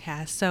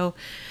podcast. So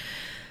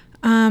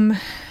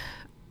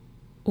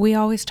we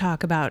always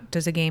talk about,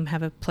 does a game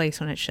have a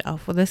place on its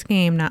shelf? Well, this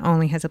game not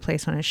only has a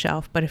place on its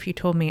shelf, but if you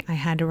told me I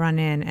had to run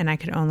in and I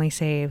could only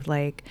save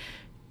like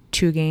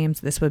 2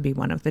 games, this would be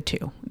one of the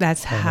 2.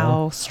 That's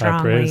how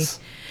strongly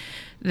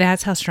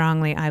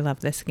I love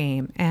this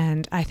game.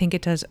 And I think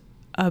it does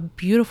a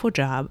beautiful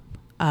job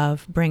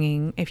of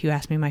bringing, if you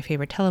ask me my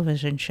favorite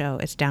television show,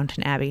 it's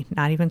Downton Abbey.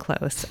 Not even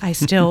close. I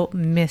still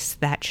miss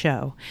that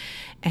show.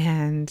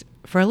 And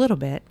for a little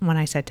bit, when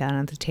I sat down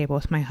at the table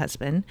with my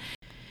husband,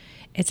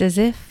 it's as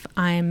if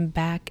I'm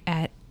back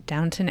at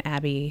Downton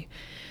Abbey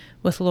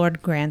with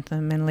Lord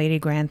Grantham and Lady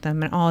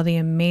Grantham and all the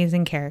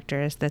amazing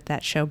characters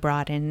that show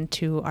brought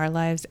into our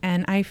lives.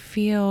 And I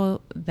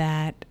feel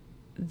that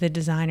the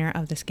designer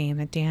of this game,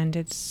 that Dan,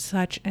 did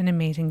such an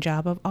amazing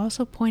job of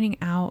also pointing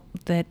out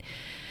that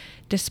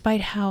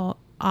despite how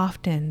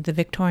often the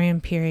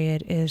Victorian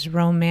period is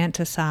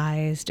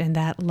romanticized and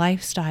that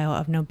lifestyle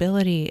of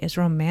nobility is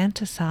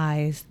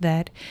romanticized,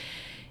 that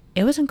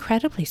it was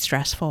incredibly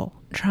stressful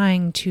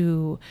trying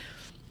to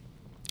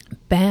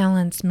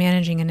balance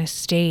managing an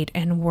estate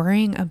and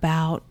worrying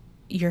about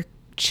your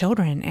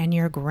children and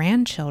your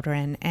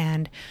grandchildren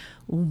and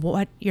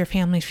what your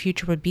family's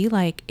future would be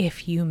like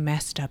if you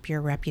messed up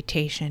your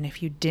reputation,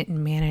 if you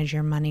didn't manage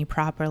your money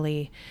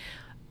properly.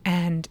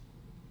 And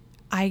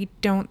I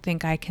don't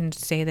think I can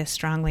say this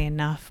strongly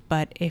enough,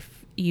 but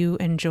if you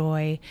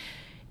enjoy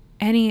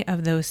any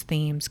of those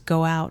themes,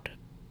 go out,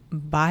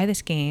 buy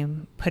this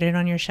game, put it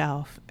on your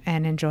shelf,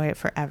 and enjoy it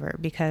forever.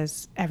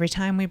 Because every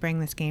time we bring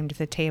this game to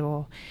the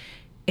table,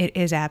 it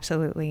is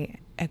absolutely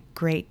a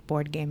great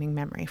board gaming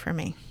memory for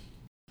me.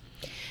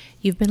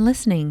 You've been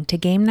listening to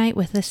Game Night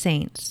with the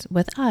Saints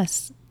with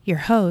us, your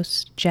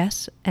hosts,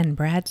 Jess and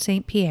Brad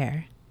St.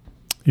 Pierre.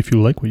 If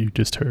you like what you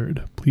just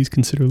heard, please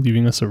consider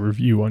leaving us a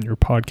review on your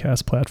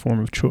podcast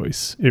platform of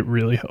choice. It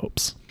really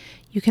helps.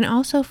 You can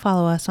also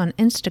follow us on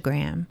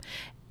Instagram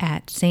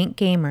at Saint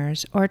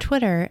Gamers or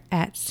Twitter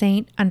at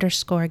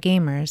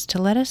Saint_Gamers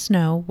to let us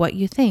know what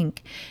you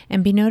think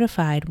and be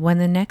notified when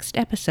the next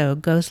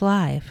episode goes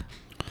live.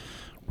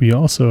 We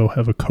also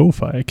have a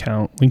Ko-Fi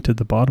account linked at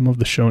the bottom of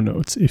the show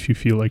notes if you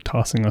feel like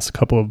tossing us a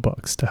couple of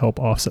bucks to help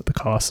offset the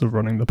costs of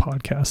running the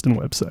podcast and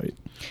website.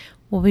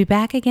 We'll be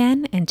back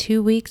again in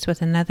 2 weeks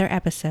with another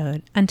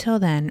episode. Until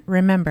then,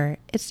 remember,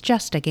 it's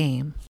just a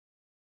game.